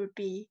 then I would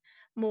be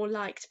more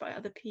liked by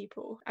other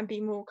people and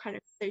be more kind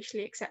of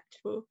socially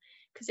acceptable,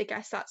 because I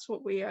guess that's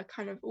what we are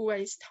kind of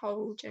always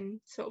told and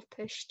sort of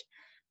pushed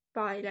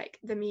by like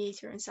the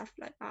media and stuff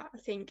like that. I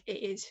think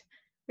it is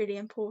really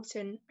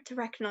important to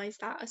recognize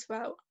that as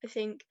well. I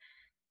think,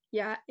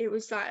 yeah, it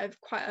was like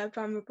quite a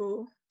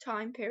vulnerable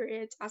time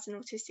period as an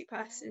autistic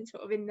person,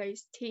 sort of in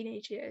those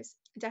teenage years.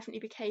 It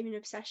definitely became an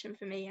obsession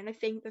for me. And I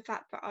think the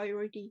fact that I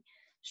already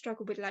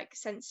struggled with like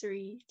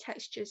sensory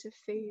textures of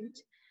food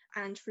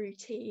and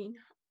routine,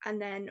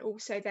 and then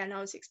also then I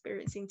was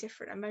experiencing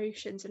different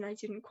emotions and I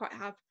didn't quite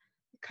have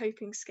the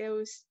coping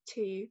skills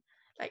to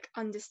like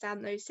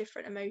understand those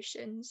different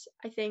emotions.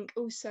 I think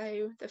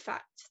also the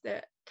fact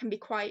that can be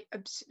quite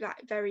like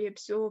very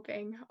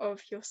absorbing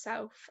of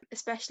yourself,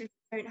 especially if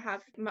you don't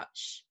have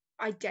much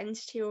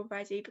identity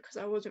already, because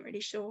I wasn't really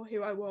sure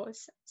who I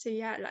was. So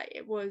yeah, like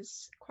it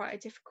was quite a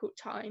difficult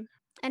time.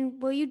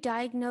 And were you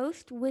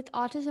diagnosed with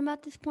autism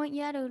at this point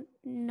yet, or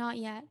not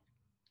yet?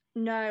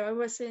 No, I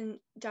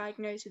wasn't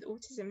diagnosed with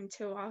autism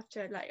until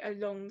after like a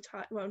long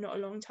time, well, not a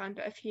long time,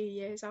 but a few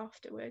years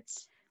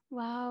afterwards.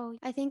 Wow.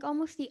 I think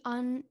almost the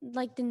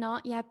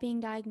not yet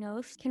being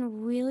diagnosed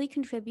can really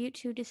contribute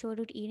to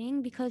disordered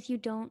eating because you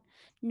don't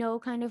know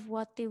kind of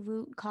what the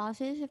root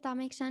cause is, if that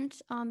makes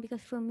sense.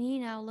 Because for me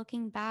now,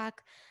 looking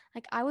back,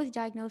 like I was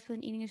diagnosed with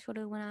an eating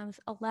disorder when I was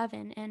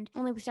 11 and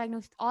only was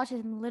diagnosed with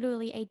autism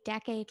literally a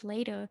decade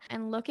later.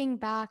 And looking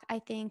back, I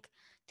think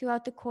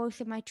throughout the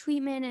course of my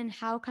treatment and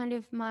how kind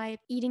of my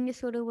eating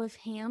disorder was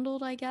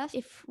handled, I guess,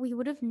 if we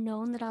would have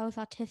known that I was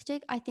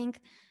autistic, I think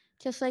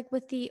just like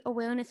with the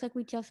awareness, like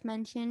we just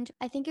mentioned,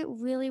 I think it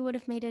really would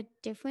have made a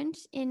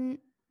difference in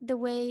the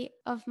way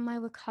of my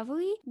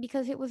recovery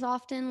because it was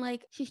often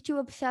like she's too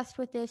obsessed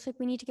with this, like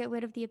we need to get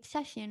rid of the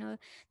obsession, or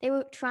they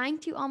were trying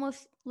to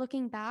almost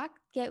looking back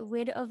get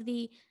rid of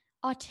the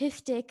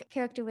autistic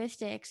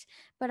characteristics,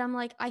 but I'm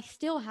like I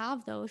still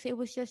have those. It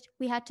was just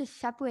we had to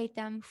separate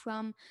them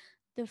from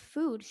the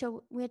food.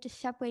 So we had to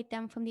separate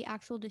them from the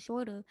actual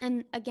disorder.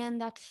 And again,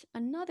 that's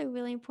another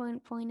really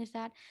important point is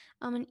that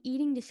an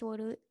eating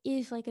disorder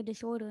is like a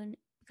disorder, and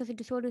because a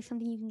disorder is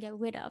something you can get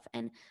rid of,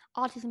 and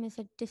autism is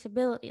a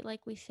disability,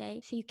 like we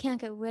say, so you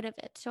can't get rid of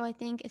it. So I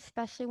think,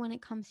 especially when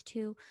it comes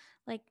to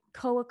like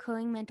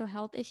co-occurring mental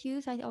health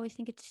issues, I always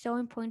think it's so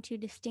important to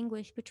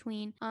distinguish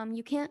between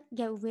you can't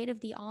get rid of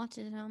the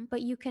autism,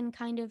 but you can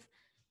kind of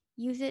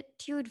use it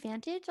to your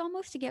advantage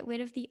almost to get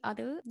rid of the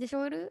other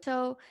disorder.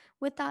 So,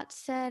 with that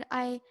said,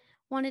 I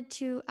wanted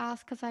to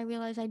ask because I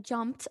realized I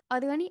jumped. Are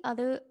there any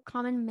other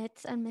common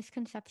myths and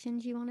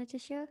misconceptions you wanted to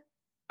share?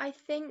 I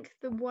think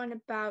the one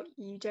about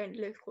you don't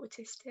look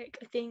autistic,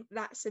 I think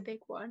that's a big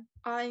one.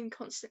 I'm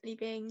constantly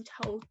being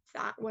told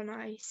that when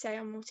I say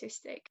I'm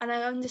autistic. And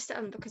I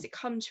understand because it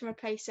comes from a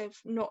place of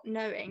not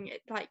knowing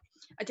it. Like,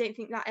 I don't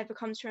think that ever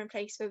comes from a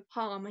place of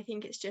harm. I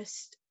think it's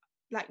just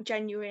like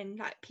genuine,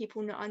 like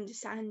people not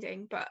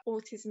understanding. But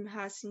autism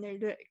has no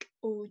look.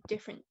 All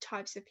different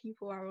types of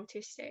people are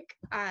autistic.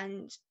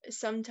 And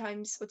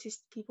sometimes autistic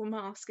people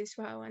mask as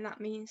well. And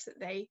that means that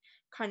they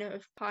kind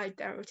of hide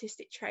their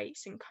autistic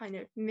traits and kind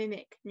of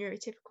mimic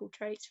neurotypical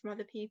traits from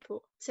other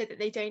people so that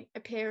they don't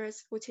appear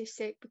as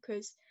autistic,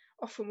 because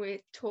often we're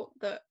taught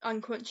that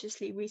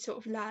unconsciously we sort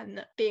of learn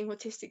that being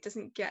autistic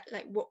doesn't get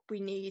like what we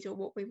need or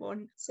what we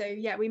want. So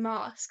yeah, we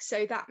mask.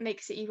 So that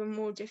makes it even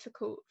more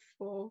difficult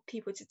for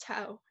people to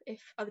tell if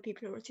other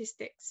people are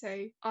autistic.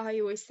 So I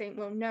always think,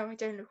 well, no, I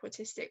don't look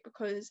autistic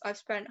because I've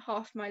spent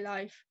half my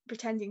life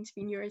pretending to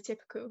be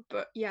neurotypical.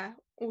 But yeah,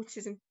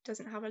 autism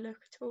doesn't have a look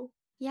at all.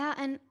 Yeah,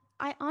 and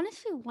I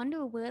honestly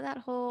wonder where that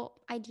whole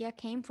idea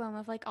came from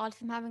of like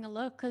autism having a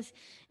look. Because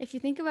if you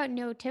think about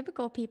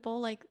neurotypical people,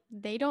 like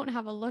they don't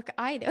have a look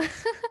either.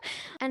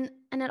 And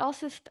it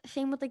also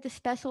same with like the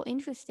special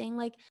interest thing.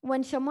 Like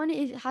when someone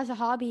has a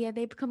hobby and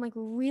they become like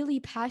really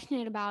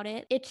passionate about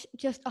it, it's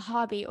just a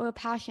hobby or a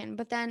passion.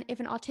 But then if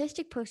an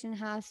autistic person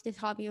has this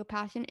hobby or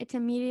passion, it's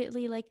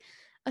immediately like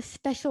a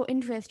special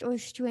interest or a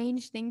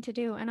strange thing to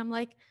do. And I'm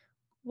like,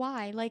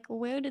 why? Like,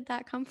 where did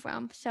that come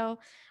from? So,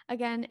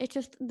 again, it's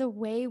just the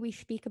way we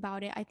speak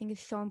about it, I think, is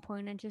so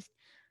important and just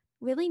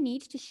really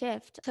needs to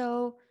shift.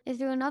 So, is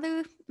there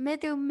another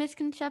myth or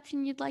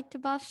misconception you'd like to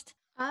bust?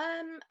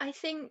 I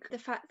think the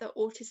fact that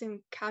autism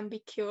can be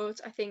cured,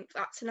 I think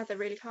that's another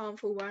really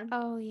harmful one.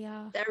 Oh,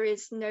 yeah. There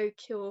is no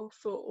cure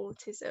for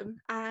autism,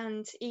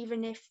 and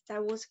even if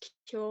there was a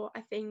cure,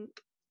 I think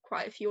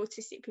quite a few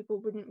autistic people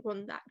wouldn't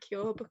want that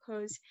cure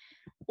because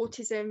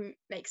autism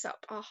makes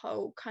up our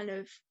whole kind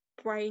of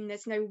brain.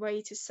 There's no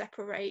way to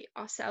separate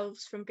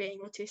ourselves from being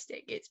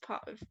autistic. It's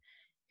part of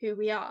who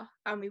we are,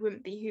 and we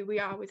wouldn't be who we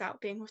are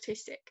without being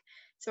autistic.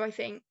 So I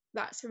think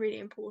that's a really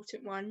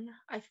important one.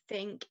 I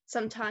think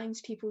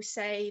sometimes people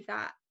say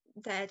that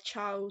their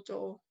child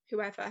or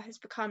whoever has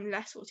become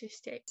less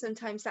autistic.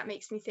 Sometimes that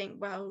makes me think,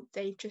 well,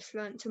 they've just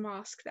learned to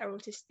mask their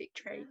autistic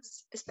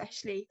traits,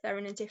 especially if they're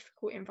in a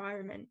difficult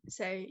environment.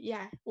 So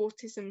yeah,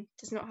 autism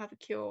does not have a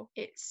cure.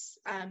 It's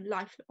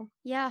lifelong.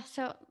 Yeah,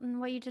 so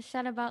what you just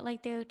said about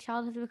like their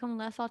child has become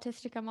less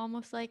autistic, I'm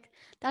almost like,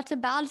 that's a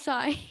bad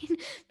sign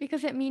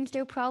because it means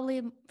they're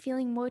probably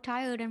feeling more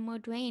tired and more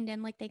drained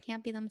and like they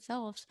can't be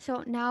themselves.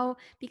 So now,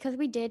 because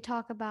we did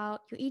talk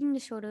about your eating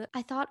disorder,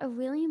 I thought a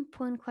really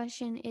important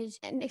question is,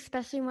 and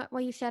especially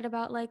what you said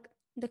about like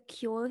the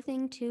cure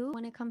thing too,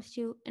 when it comes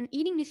to an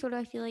eating disorder,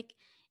 I feel like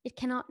it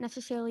cannot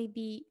necessarily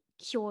be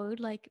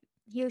cured, like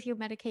here's your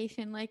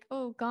medication, like,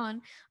 oh,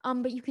 gone.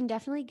 But you can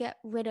definitely get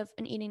rid of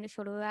an eating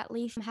disorder, or at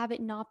least have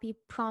it not be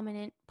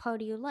prominent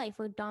part of your life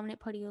or dominant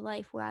part of your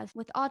life. Whereas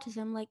with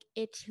autism, like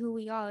it's who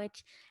we are.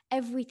 It's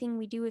everything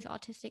we do is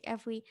autistic.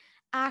 Every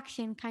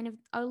action, kind of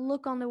our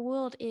look on the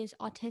world is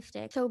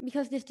autistic. So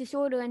because this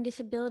disorder and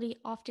disability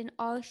often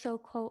are so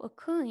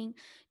co-occurring,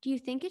 do you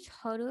think it's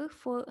harder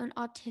for an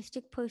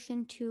autistic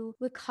person to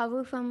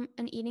recover from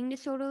an eating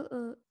disorder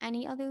or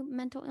any other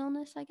mental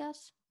illness, I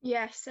guess?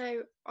 Yeah,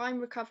 so I'm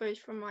recovered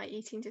from my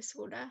eating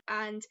disorder,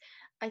 and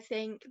I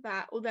think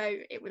that although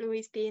it will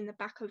always be in the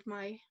back of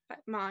my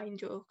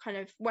mind, or kind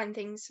of when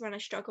I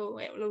struggle,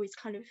 it will always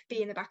kind of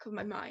be in the back of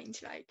my mind.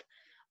 Like,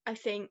 I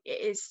think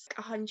it is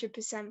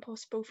 100%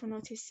 possible for an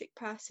autistic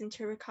person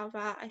to recover.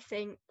 I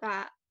think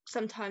that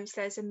sometimes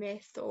there's a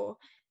myth or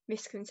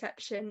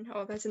misconception,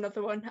 or there's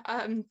another one,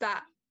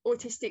 that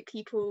autistic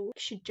people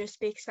should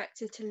just be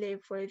expected to live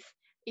with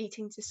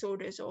eating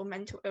disorders or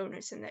mental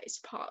illness, and that it's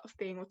part of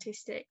being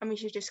autistic and we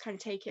should just kind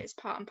of take it as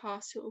part and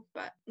parcel.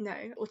 But no,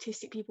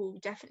 autistic people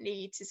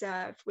definitely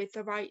deserve, with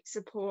the right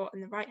support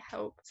and the right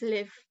help, to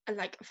live a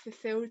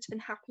fulfilled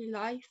and happy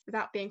life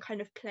without being kind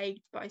of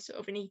plagued by sort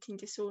of an eating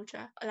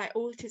disorder. Like,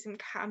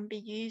 autism can be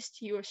used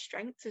to your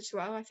strength as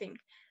well. I think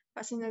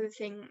that's another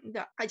thing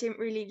that I didn't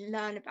really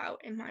learn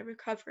about in my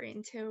recovery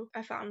until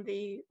I found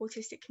the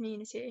autistic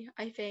community.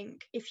 I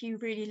think if you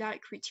really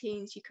like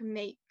routines, you can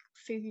make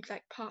food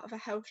like part of a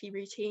healthy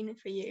routine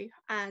for you,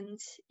 and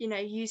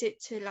use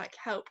it to like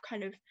help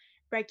kind of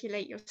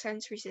regulate your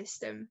sensory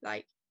system.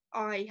 Like,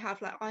 I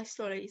have like ice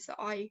lollies that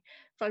I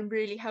find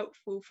really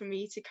helpful for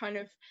me to kind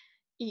of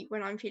eat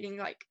when I'm feeling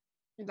like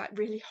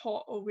really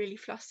hot or really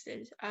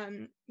flustered.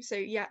 So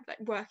yeah,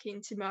 like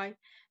working to my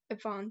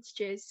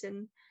advantages.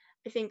 And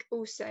I think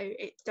also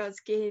it does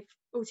give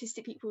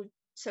autistic people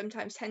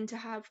sometimes tend to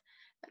have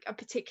like a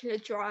particular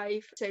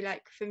drive. So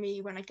like for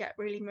me, when I get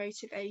really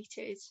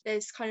motivated,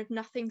 there's kind of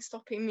nothing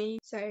stopping me.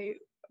 So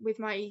with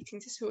my eating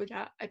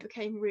disorder, I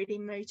became really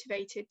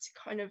motivated to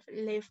kind of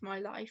live my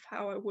life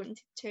how I wanted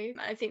to.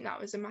 And I think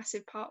that was a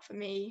massive part for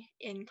me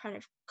in kind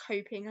of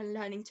coping and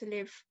learning to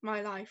live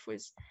my life,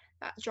 was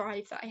that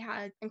drive that I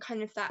had, and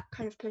kind of that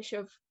kind of push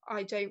of,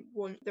 I don't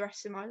want the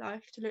rest of my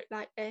life to look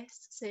like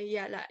this. So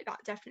yeah, like, that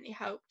definitely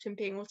helped, and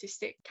being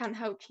autistic can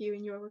help you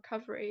in your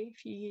recovery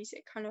if you use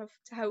it kind of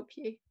to help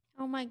you.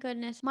 Oh my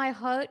goodness. My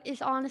heart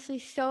is honestly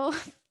so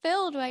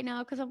filled right now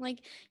because I'm like,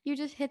 you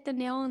just hit the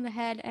nail on the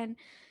head. And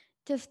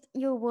just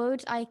your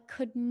words, I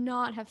could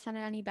not have said it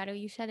any better.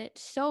 You said it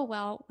so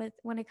well with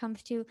when it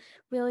comes to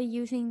really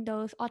using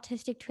those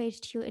autistic traits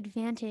to your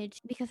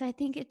advantage, because I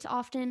think it's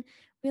often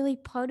really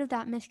part of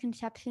that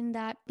misconception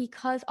that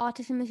because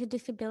autism is a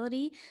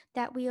disability,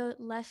 that we are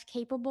less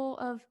capable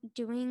of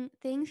doing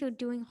things or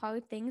doing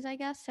hard things, I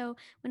guess. So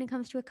when it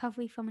comes to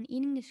recovery from an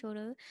eating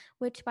disorder,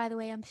 which by the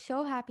way, I'm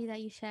so happy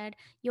that you said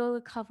you're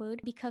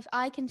recovered, because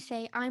I can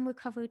say I'm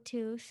recovered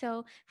too.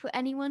 So for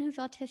anyone who's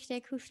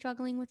autistic, who's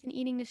struggling with an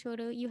eating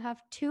disorder, you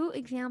have two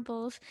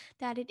examples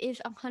that it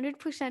is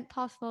 100%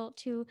 possible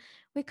to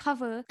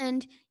recover.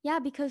 And yeah,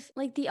 because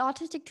like the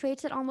autistic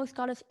traits that almost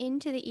got us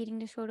into the eating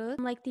disorder,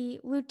 like the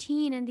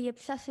routine and the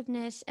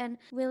obsessiveness, and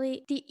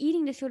really the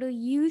eating disorder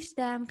used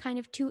them kind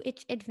of to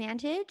its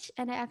advantage.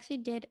 And I actually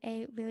did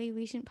a very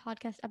recent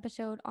podcast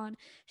episode on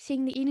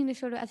seeing the eating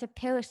disorder as a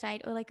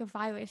parasite or like a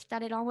virus,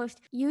 that it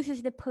almost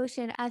uses the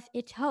person as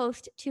its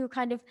host to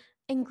kind of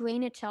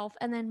ingrain itself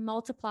and then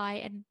multiply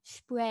and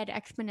spread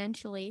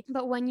exponentially.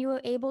 But when you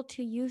are able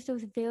to use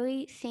those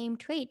very same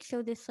traits,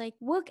 so this like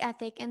work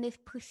ethic and this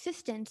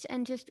persistence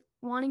and just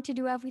wanting to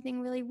do everything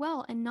really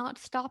well and not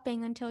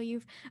stopping until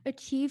you've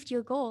achieved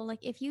your goal,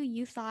 like if you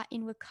use that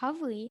in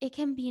recovery, it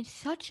can be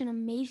such an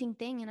amazing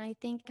thing. And I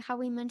think how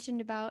we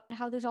mentioned about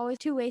how there's always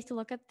two ways to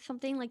look at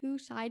something, like two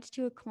sides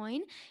to a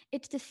coin,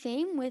 it's the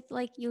same with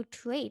like your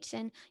traits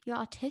and your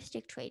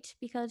autistic traits,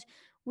 because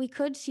we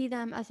could see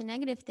them as a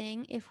negative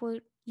thing if we're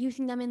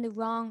using them in the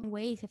wrong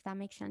ways, if that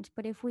makes sense.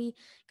 But if we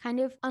kind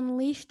of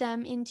unleash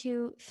them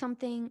into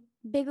something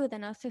bigger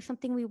than us or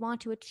something we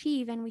want to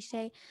achieve, and we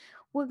say,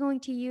 we're going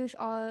to use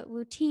our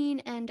routine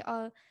and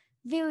our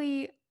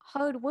very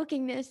hard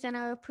workingness and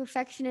our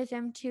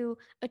perfectionism to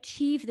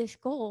achieve this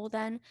goal,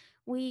 then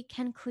we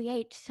can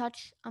create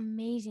such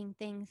amazing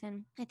things.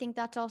 And I think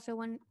that's also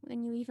when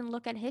you even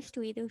look at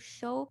history, there's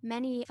so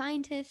many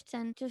scientists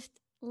and just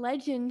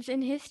legends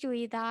in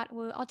history that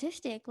were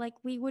autistic. Like,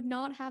 we would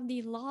not have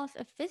the laws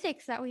of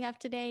physics that we have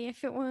today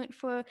if it weren't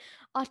for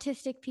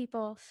autistic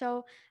people.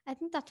 So I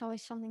think that's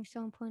always something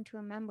so important to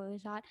remember,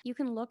 is that you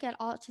can look at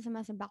autism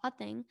as a bad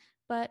thing,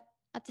 but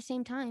at the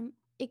same time,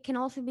 it can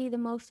also be the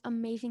most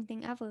amazing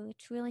thing ever.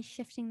 It's really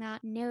shifting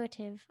that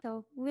narrative.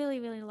 So really,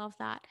 really love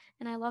that.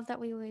 And I love that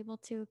we were able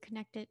to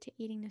connect it to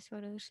eating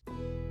disorders.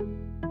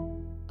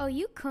 Are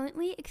you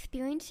currently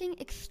experiencing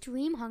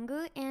extreme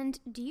hunger, and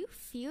do you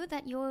fear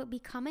that you're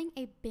becoming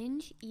a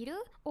binge eater?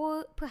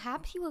 Or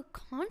perhaps you are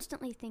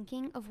constantly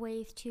thinking of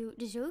ways to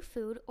deserve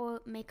food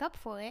or make up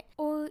for it,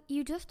 or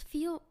you just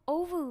feel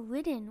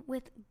overridden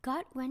with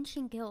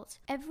gut-wrenching guilt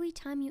every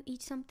time you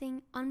eat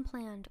something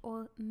unplanned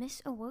or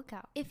miss a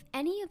workout. If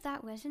any of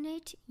that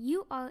resonates,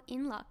 you are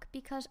in luck,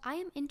 because I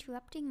am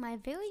interrupting my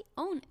very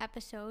own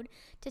episode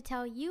to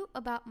tell you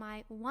about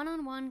my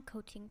one-on-one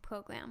coaching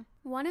program.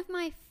 One of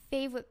my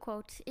favorite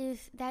quotes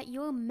is that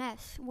your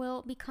mess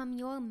will become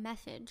your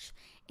message,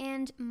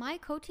 and my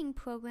coaching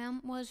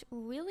program was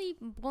really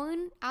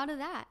born out of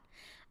that.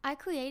 I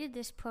created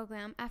this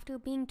program after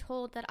being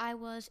told that I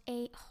was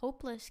a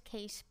hopeless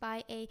case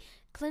by a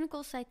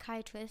clinical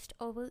psychiatrist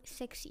over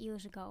 6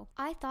 years ago.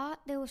 I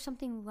thought there was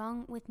something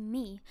wrong with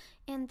me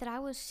and that I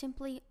was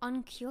simply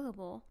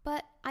uncurable.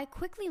 But I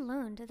quickly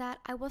learned that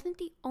I wasn't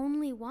the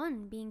only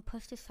one being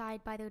pushed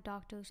aside by their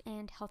doctors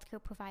and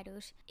healthcare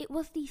providers. It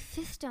was the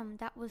system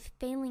that was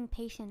failing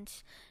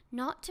patients,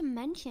 not to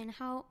mention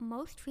how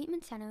most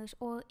treatment centers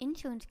or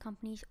insurance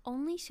companies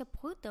only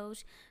support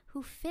those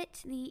who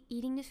fit the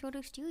eating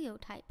disorder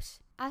stereotypes.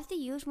 As the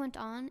years went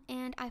on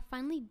and I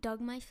finally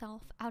dug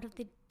myself out of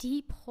the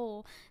deep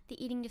hole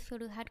the eating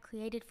disorder had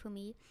created for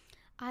me,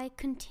 I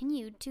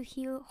continued to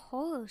hear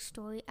horror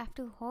story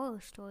after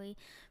horror story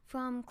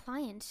from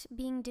clients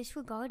being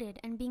disregarded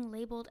and being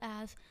labeled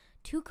as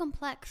too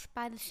complex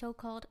by the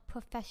so-called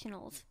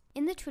professionals.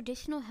 In the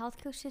traditional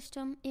healthcare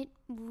system, it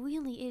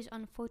really is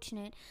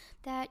unfortunate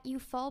that you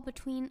fall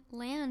between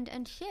land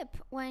and ship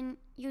when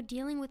you're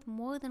dealing with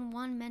more than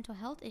one mental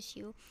health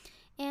issue,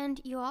 and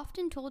you're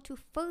often told to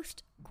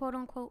first,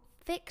 quote-unquote,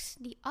 fix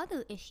the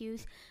other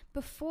issues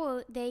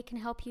before they can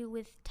help you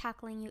with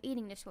tackling your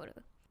eating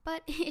disorder.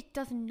 But it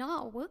does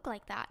not work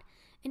like that.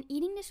 An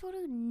eating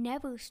disorder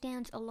never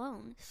stands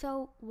alone,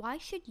 so why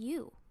should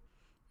you?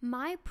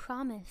 My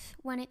promise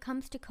when it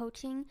comes to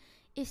coaching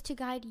is to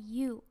guide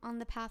you on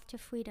the path to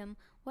freedom,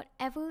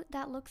 whatever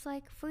that looks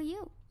like for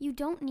you. You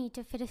don't need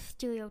to fit a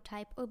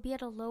stereotype or be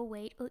at a low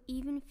weight or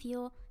even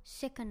feel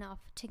sick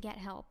enough to get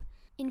help.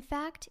 In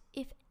fact,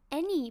 if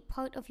any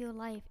part of your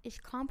life is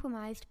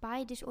compromised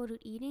by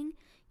disordered eating,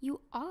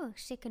 you are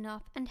sick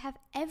enough and have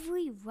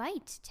every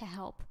right to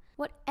help.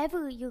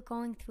 Whatever you're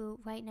going through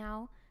right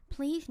now,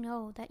 please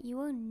know that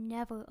you are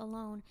never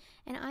alone,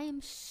 and I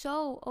am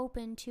so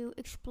open to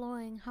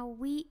exploring how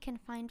we can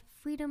find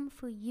freedom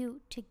for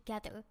you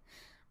together.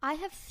 I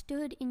have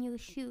stood in your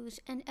shoes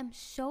and am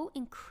so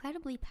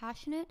incredibly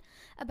passionate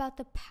about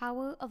the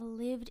power of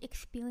lived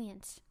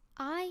experience.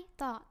 I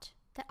thought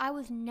that I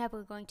was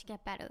never going to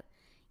get better,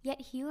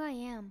 yet here I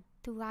am,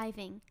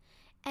 thriving.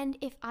 And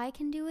if I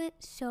can do it,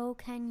 so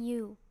can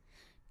you.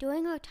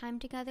 During our time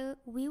together,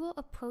 we will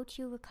approach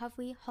your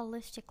recovery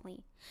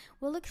holistically.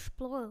 We'll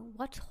explore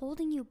what's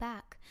holding you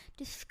back,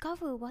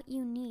 discover what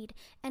you need,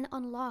 and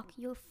unlock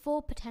your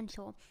full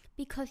potential,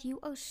 because you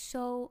are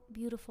so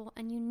beautiful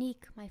and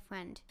unique, my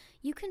friend.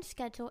 You can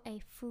schedule a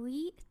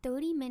free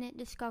 30-minute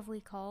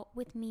discovery call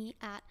with me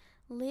at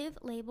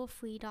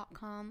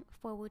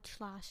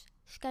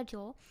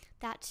livelabelfree.com/schedule.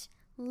 That's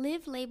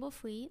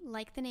livelabelfree,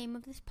 like the name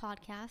of this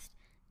podcast,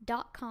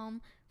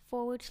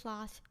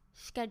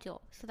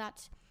 .com/schedule. So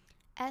that's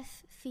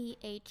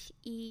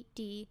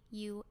SCHEDULE.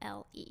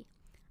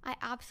 I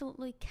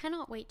absolutely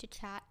cannot wait to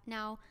chat.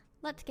 Now,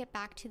 let's get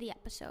back to the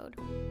episode.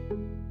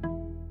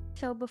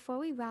 So before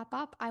we wrap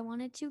up, I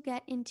wanted to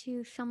get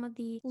into some of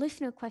the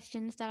listener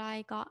questions that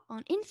I got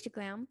on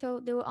Instagram. So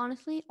there were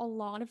honestly a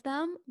lot of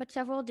them, but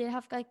several did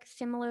have like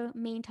similar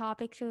main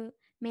topics or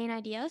main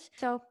ideas.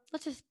 So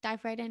let's just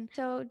dive right in.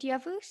 So do you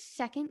ever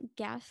second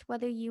guess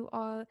whether you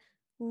are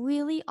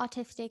really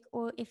autistic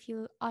or if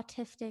you're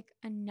autistic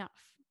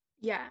enough?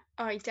 Yeah,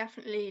 I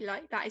definitely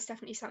that is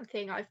definitely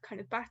something I've kind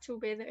of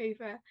battled with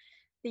over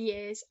the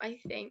years. I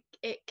think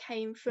it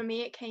came from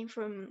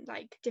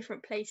like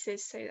different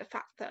places. So the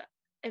fact that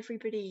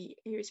everybody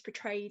who is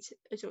portrayed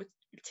as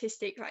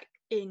autistic, like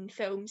in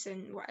films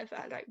and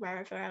whatever, like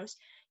wherever else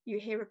you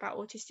hear about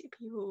autistic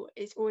people,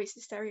 is always a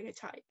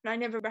stereotype. And I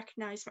never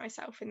recognized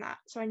myself in that.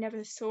 So I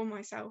never saw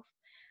myself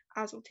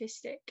as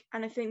autistic.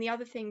 And I think the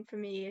other thing for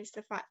me is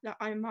the fact that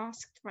I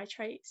masked my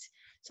traits.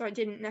 So I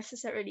didn't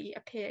necessarily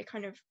appear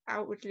kind of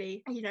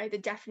outwardly, the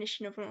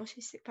definition of an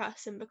autistic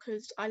person,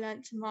 because I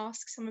learned to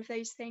mask some of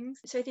those things.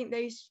 So I think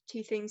those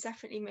two things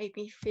definitely made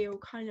me feel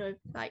kind of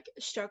like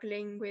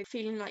struggling with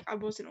feeling like I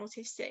wasn't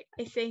autistic.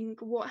 I think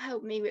what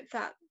helped me with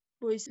that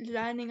was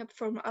learning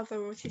from other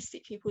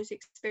autistic people's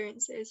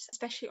experiences,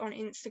 especially on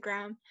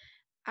Instagram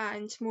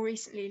and more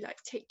recently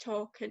like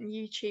TikTok and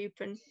YouTube.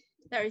 And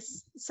there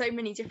is so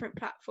many different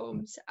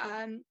platforms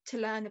to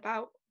learn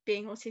about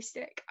being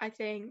autistic. I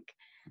think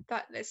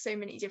that there's so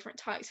many different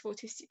types of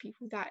autistic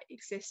people that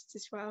exist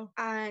as well.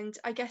 And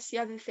I guess the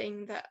other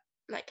thing that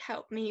like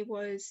helped me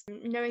was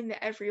knowing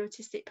that every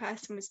autistic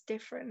person was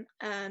different.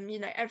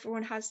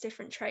 Everyone has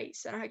different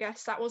traits, and I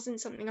guess that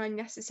wasn't something I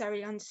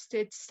necessarily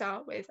understood to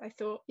start with. I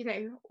thought,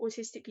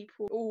 autistic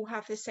people all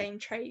have the same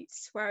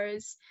traits,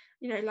 whereas,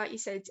 like you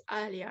said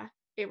earlier,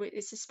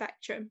 it's a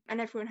spectrum,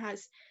 and everyone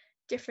has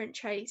different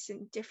traits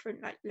and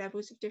different like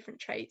levels of different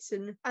traits.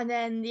 And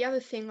then the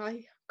other thing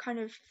I kind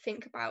of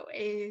think about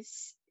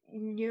is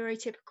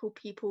neurotypical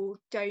people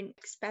don't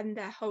spend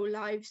their whole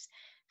lives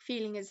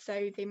feeling as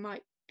though they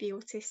might be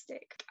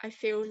autistic. I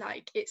feel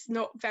like it's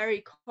not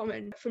very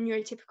common for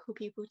neurotypical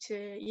people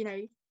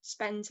to,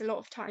 spend a lot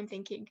of time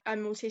thinking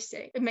I'm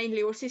autistic.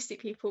 Mainly autistic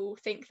people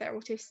think they're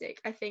autistic.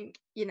 I think,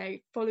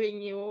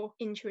 following your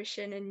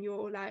intuition and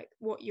your like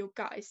what your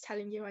gut is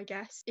telling you, I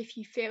guess, if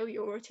you feel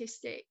you're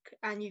autistic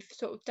and you've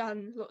sort of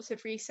done lots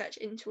of research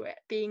into it,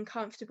 being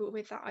comfortable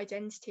with that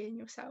identity in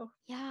yourself.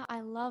 Yeah,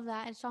 I love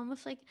that. It's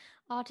almost like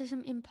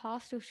autism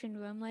imposter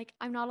syndrome. Like,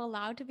 I'm not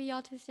allowed to be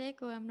autistic,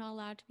 or I'm not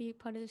allowed to be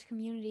part of this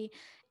community.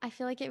 I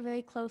feel like it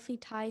very closely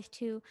ties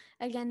to,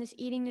 again, this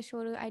eating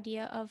disorder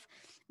idea of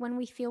when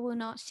we feel we're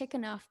not sick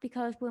enough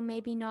because we're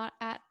maybe not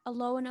at a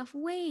low enough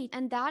weight.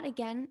 And that,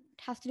 again,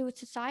 has to do with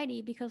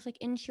society, because like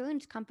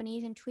insurance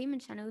companies and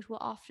treatment centers will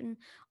often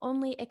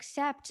only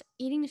accept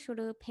eating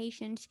disorder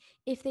patients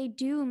if they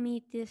do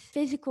meet this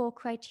physical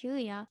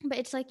criteria. But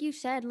it's like you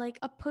said, like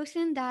a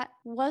person that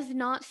was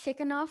not sick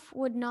enough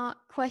would not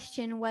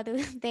question whether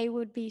they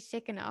would be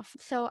sick enough.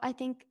 So I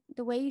think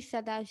the way you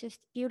said that is just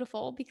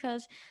beautiful,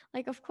 because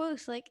like of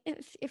course, like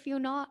if you're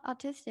not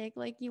autistic,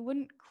 like you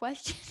wouldn't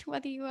question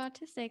whether you're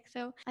autistic.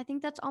 So I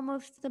think that's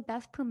almost the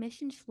best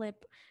permission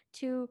slip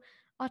to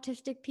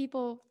autistic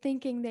people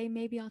thinking they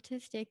may be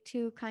autistic,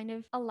 to kind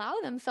of allow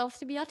themselves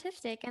to be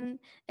autistic. And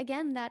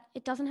again, that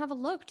it doesn't have a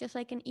look, just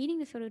like an eating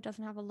disorder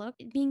doesn't have a look.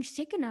 Being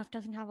sick enough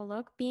doesn't have a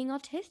look. Being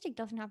autistic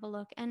doesn't have a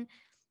look. And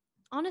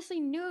honestly,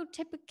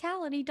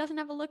 neurotypicality doesn't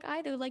have a look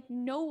either. Like,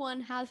 no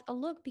one has a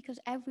look, because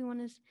everyone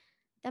is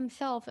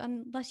themselves,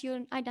 unless you're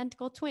an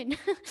identical twin.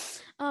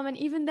 And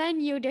even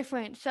then, you're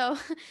different. So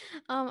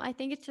I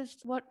think it's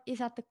just what is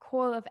at the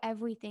core of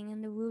everything,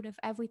 and the root of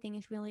everything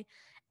is really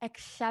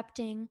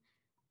accepting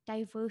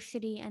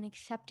diversity and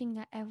accepting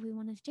that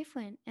everyone is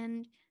different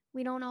and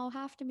we don't all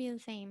have to be the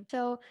same.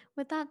 So,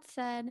 with that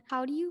said,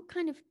 how do you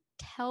kind of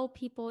tell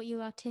people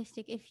you're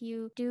autistic if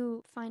you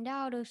do find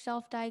out or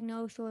self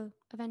diagnose or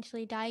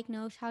eventually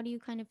diagnose? How do you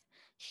kind of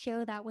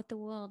share that with the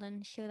world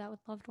and share that with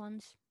loved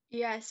ones?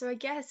 Yeah, so I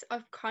guess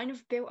I've kind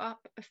of built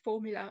up a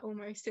formula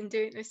almost and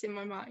doing this in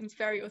my mind. It's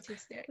very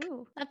autistic.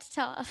 Ooh, let's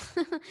tell us.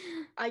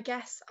 I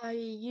guess I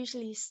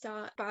usually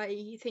start by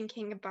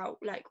thinking about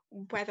like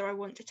whether I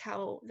want to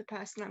tell the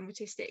person I'm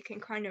autistic,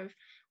 and kind of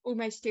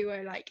almost do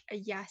a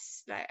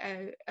yes,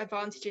 like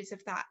advantages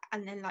of that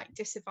and then like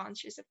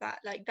disadvantages of that.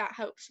 Like that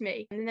helps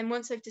me. And then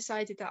once I've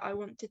decided that I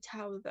want to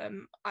tell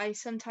them, I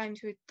sometimes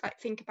would like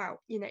think about,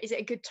 is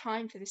it a good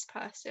time for this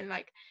person?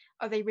 Like,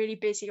 are they really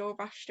busy or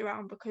rushed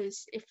around?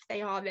 Because if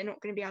they are, they're not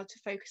going to be able to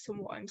focus on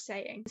what I'm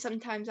saying.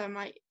 Sometimes I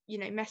might,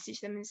 message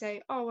them and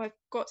say, oh, I've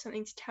got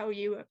something to tell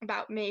you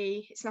about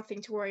me. It's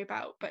nothing to worry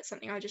about, but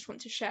something I just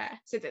want to share,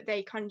 so that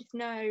they kind of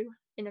know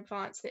in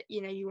advance that,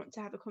 you want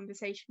to have a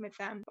conversation with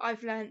them.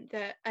 I've learned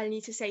that I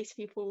need to say to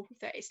people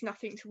that it's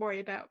nothing to worry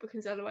about,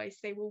 because otherwise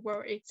they will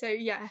worry. So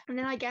yeah. And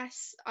then I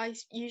guess I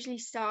usually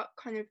start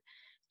kind of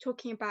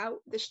talking about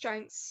the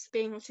strengths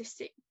being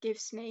autistic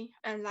gives me,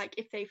 and like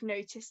if they've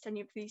noticed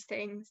any of these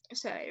things.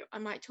 So I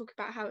might talk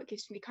about how it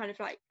gives me kind of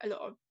like a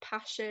lot of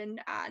passion,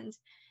 and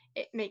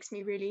it makes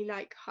me really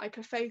like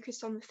hyper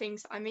focused on the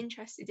things that I'm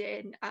interested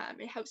in.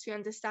 It helps me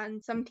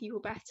understand some people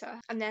better.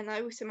 And then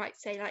I also might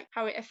say like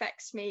how it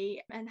affects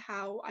me and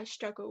how I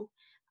struggle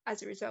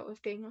as a result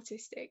of being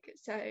autistic.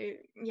 So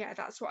yeah,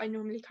 that's what I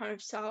normally kind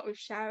of start with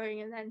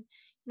sharing, and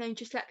then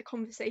just let the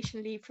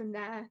conversation lead from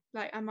there.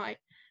 Like I might,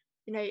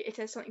 if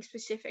there's something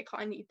specific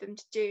I need them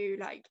to do,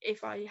 like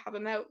if I have a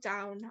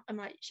meltdown, I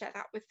might share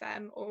that with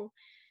them. Or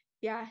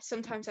yeah,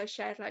 sometimes I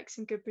shared like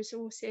some good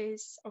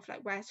resources of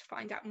like where to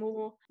find out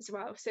more as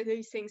well. So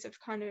those things have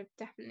kind of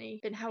definitely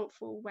been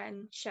helpful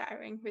when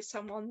sharing with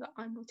someone that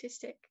I'm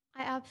autistic.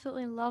 I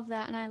absolutely love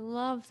that. And I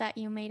love that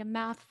you made a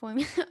math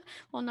formula.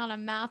 Well, not a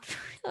math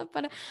formula,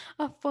 but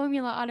a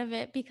formula out of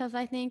it. Because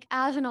I think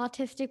as an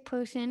autistic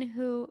person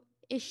who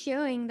is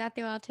showing that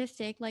they're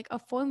autistic, like a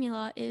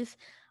formula is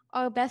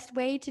our best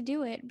way to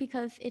do it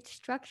because it's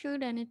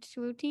structured and it's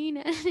routine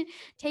and it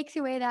takes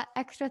away that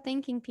extra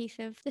thinking piece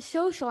of the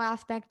social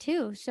aspect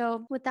too.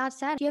 So, with that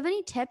said, do you have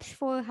any tips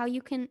for how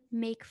you can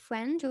make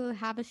friends or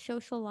have a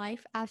social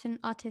life as an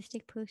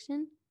autistic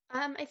person?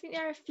 I think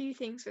there are a few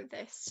things with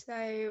this.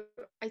 So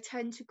I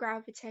tend to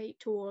gravitate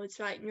towards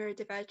like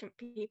neurodivergent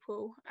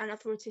people and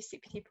other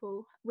autistic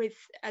people. With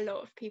a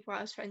lot of people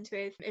I was friends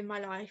with in my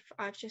life,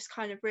 I've just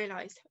kind of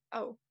realized,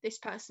 oh, this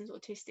person's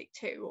autistic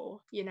too, or,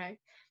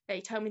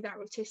 they tell me they're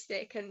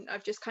autistic and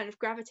I've just kind of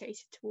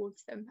gravitated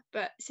towards them.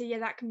 But so yeah,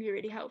 that can be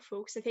really helpful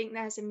because I think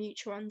there's a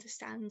mutual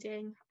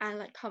understanding and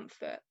like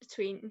comfort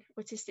between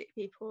autistic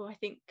people. I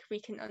think we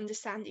can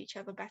understand each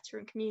other better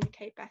and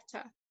communicate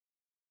better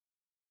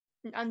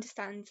and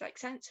understand like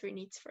sensory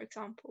needs, for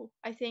example.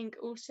 I think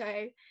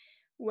also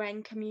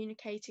when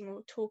communicating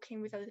or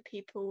talking with other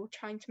people,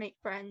 trying to make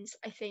friends,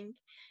 I think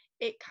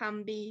it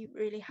can be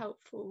really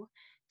helpful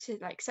to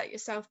like set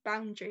yourself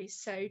boundaries.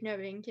 So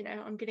knowing,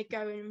 I'm going to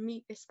go and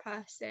meet this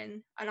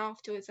person, and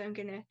afterwards I'm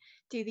going to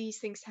do these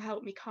things to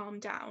help me calm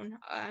down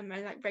and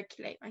like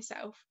regulate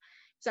myself.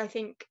 So I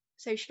think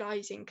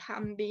socializing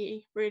can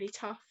be really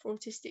tough for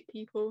autistic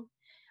people.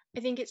 I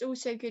think it's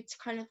also good to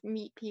kind of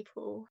meet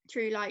people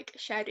through like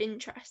shared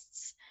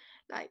interests.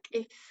 Like,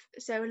 if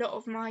so, a lot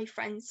of my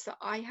friends that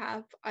I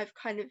have, I've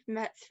kind of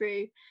met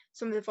through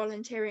some of the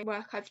volunteering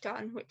work I've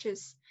done, which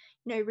is,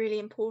 really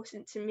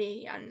important to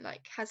me and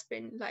like has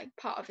been like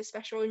part of a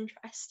special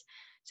interest.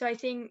 So I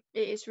think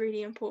it is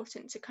really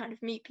important to kind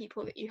of meet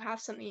people that you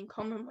have something in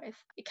common with.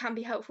 It can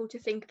be helpful to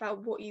think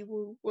about what you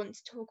will want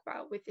to talk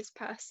about with this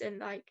person,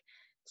 like,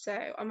 so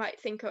I might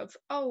think of,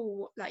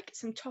 like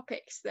some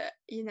topics that,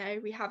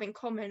 we have in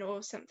common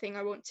or something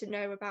I want to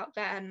know about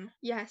them.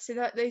 Yeah, so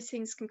that those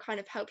things can kind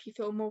of help you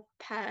feel more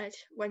prepared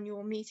when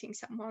you're meeting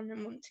someone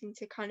and wanting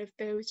to kind of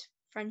build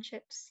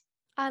friendships.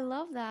 I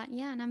love that.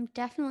 Yeah, and I'm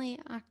definitely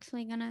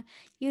actually gonna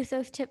use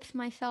those tips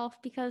myself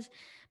because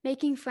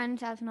making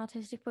friends as an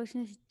autistic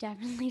person is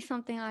definitely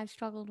something I've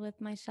struggled with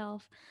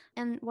myself.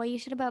 And what you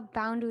said about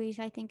boundaries,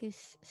 I think,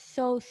 is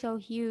so, so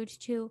huge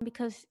too,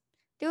 because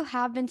there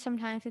have been some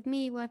times with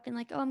me where I've been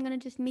like, oh, I'm gonna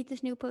just meet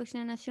this new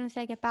person, and as soon as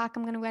I get back,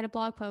 I'm gonna write a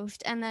blog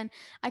post. And then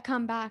I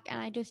come back and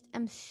I just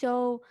am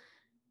so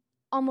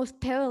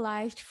almost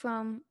paralyzed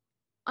from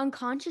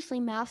unconsciously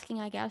masking,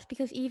 I guess,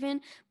 because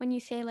even when you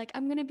say like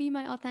I'm going to be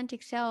my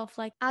authentic self,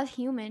 like as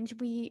humans,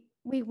 we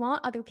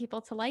want other people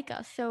to like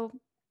us. So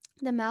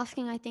the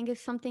masking, I think, is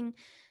something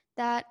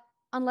that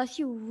unless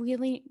you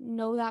really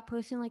know that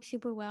person like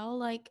super well,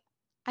 like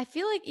I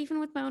feel like even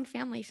with my own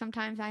family,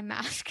 sometimes I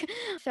mask.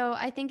 So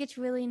I think it's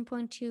really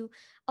important to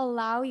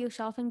allow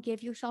yourself and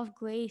give yourself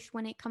grace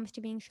when it comes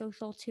to being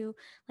social too.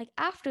 Like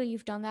after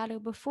you've done that or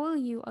before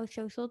you are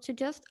social, to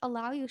just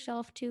allow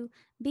yourself to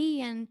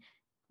be and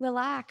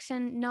relax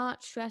and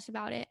not stress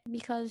about it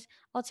because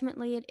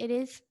ultimately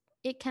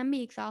it can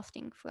be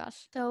exhausting for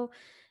us. So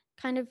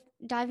kind of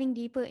diving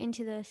deeper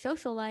into the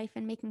social life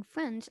and making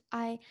friends,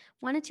 I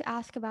wanted to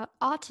ask about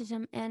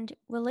autism and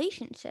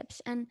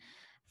relationships. And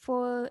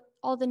for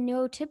all the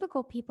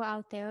neurotypical people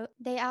out there,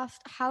 they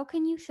asked, how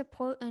can you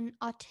support an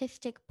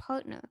autistic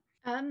partner?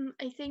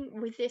 I think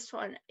with this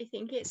one, I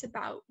think it's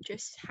about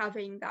just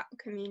having that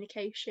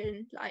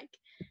communication, like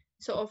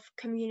sort of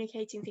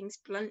communicating things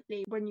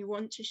bluntly when you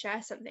want to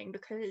share something,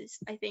 because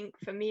I think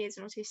for me as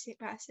an autistic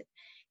person,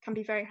 it can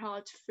be very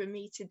hard for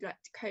me to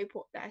like to cope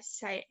what they're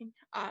saying,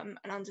 and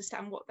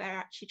understand what they're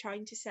actually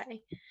trying to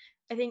say.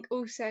 I think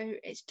also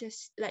it's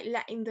just like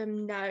letting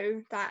them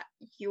know that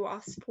you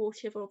are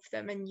supportive of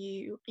them and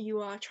you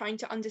are trying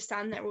to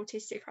understand their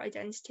autistic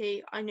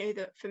identity. I know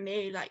that for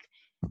me, like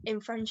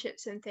in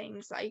friendships and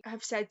things, like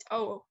I've said,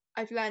 oh,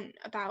 I've learned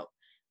about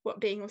what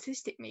being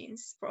autistic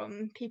means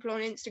from people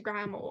on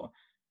Instagram or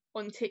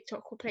on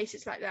TikTok or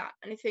places like that.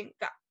 And I think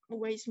that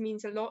always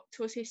means a lot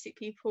to autistic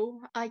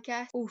people. I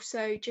guess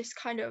also just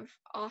kind of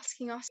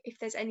asking us if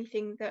there's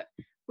anything that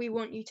we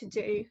want you to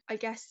do. I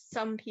guess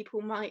some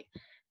people might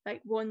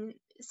like want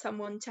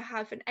someone to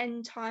have an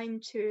end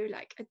time to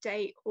like a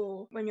date,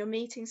 or when you're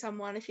meeting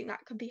someone, I think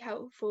that could be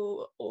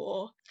helpful,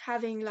 or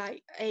having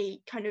like a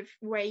kind of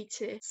way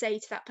to say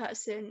to that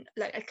person,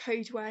 like a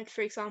code word,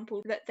 for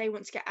example, that they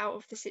want to get out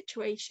of the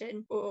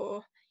situation,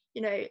 or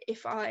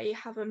if I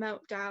have a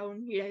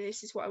meltdown,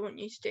 this is what I want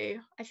you to do.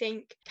 I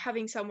think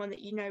having someone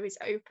that is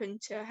open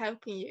to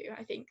helping you,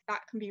 I think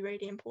that can be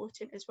really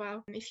important as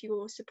well if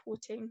you're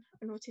supporting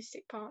an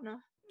autistic partner.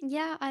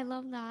 Yeah, I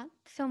love that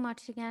so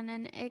much again.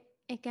 And it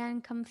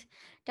again comes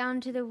down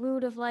to the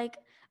root of like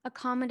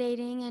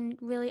accommodating and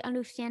really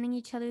understanding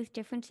each other's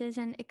differences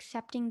and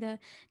accepting the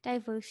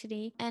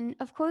diversity. And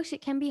of course,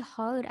 it can be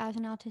hard as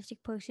an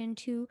autistic person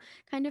to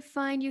kind of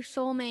find your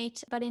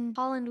soulmate. But in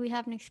Holland, we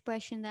have an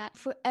expression that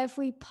for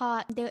every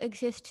pot, there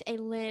exists a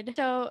lid.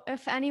 So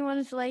if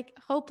anyone's like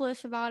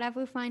hopeless about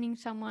ever finding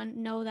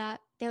someone, know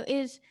that there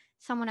is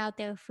someone out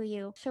there for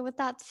you. So, with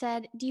that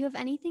said, do you have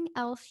anything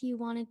else you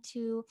wanted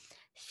to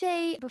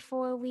say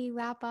before we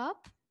wrap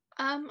up?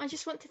 I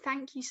just want to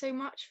thank you so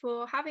much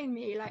for having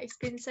me. Like, it's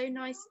been so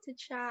nice to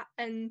chat,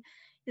 and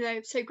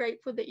so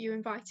grateful that you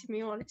invited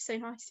me on. It's so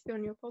nice to be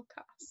on your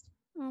podcast.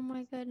 Oh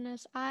my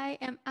goodness. I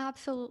am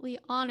absolutely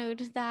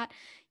honored that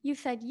you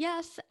said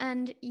yes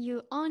and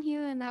you're on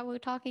here and that we're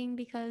talking,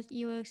 because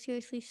you are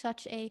seriously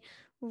such a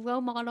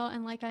role model.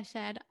 And like I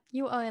said,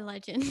 you are a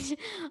legend.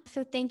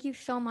 So thank you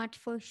so much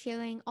for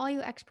sharing all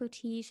your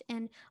expertise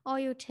and all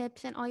your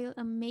tips and all your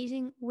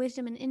amazing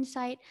wisdom and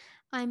insight.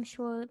 I'm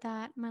sure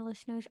that my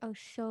listeners are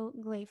so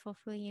grateful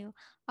for you.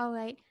 All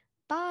right.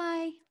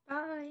 Bye.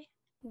 Bye.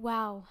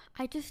 Wow.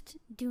 I just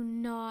do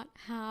not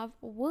have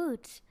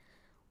words.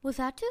 Was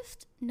that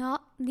just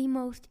not the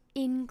most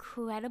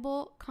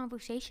incredible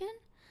conversation?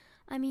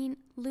 I mean,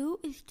 Lou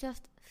is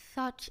just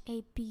such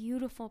a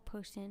beautiful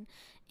person,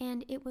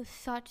 and it was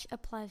such a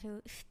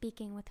pleasure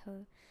speaking with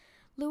her.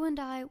 Lou and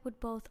I would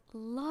both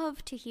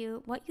love to hear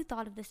what you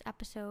thought of this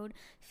episode,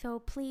 so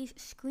please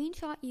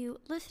screenshot you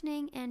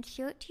listening and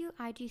share it to your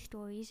IG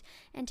stories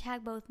and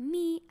tag both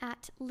me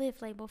at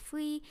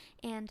livelabelfree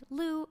and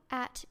Lou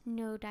at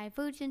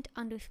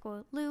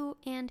neurodivergent_Lou,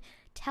 and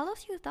tell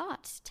us your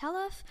thoughts. Tell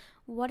us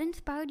what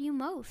inspired you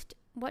most.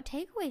 What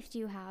takeaways do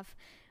you have?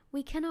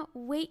 We cannot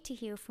wait to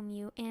hear from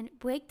you and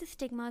break the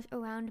stigmas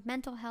around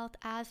mental health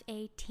as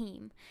a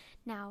team.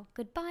 Now,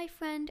 goodbye,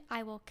 friend.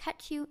 I will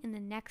catch you in the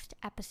next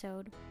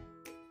episode.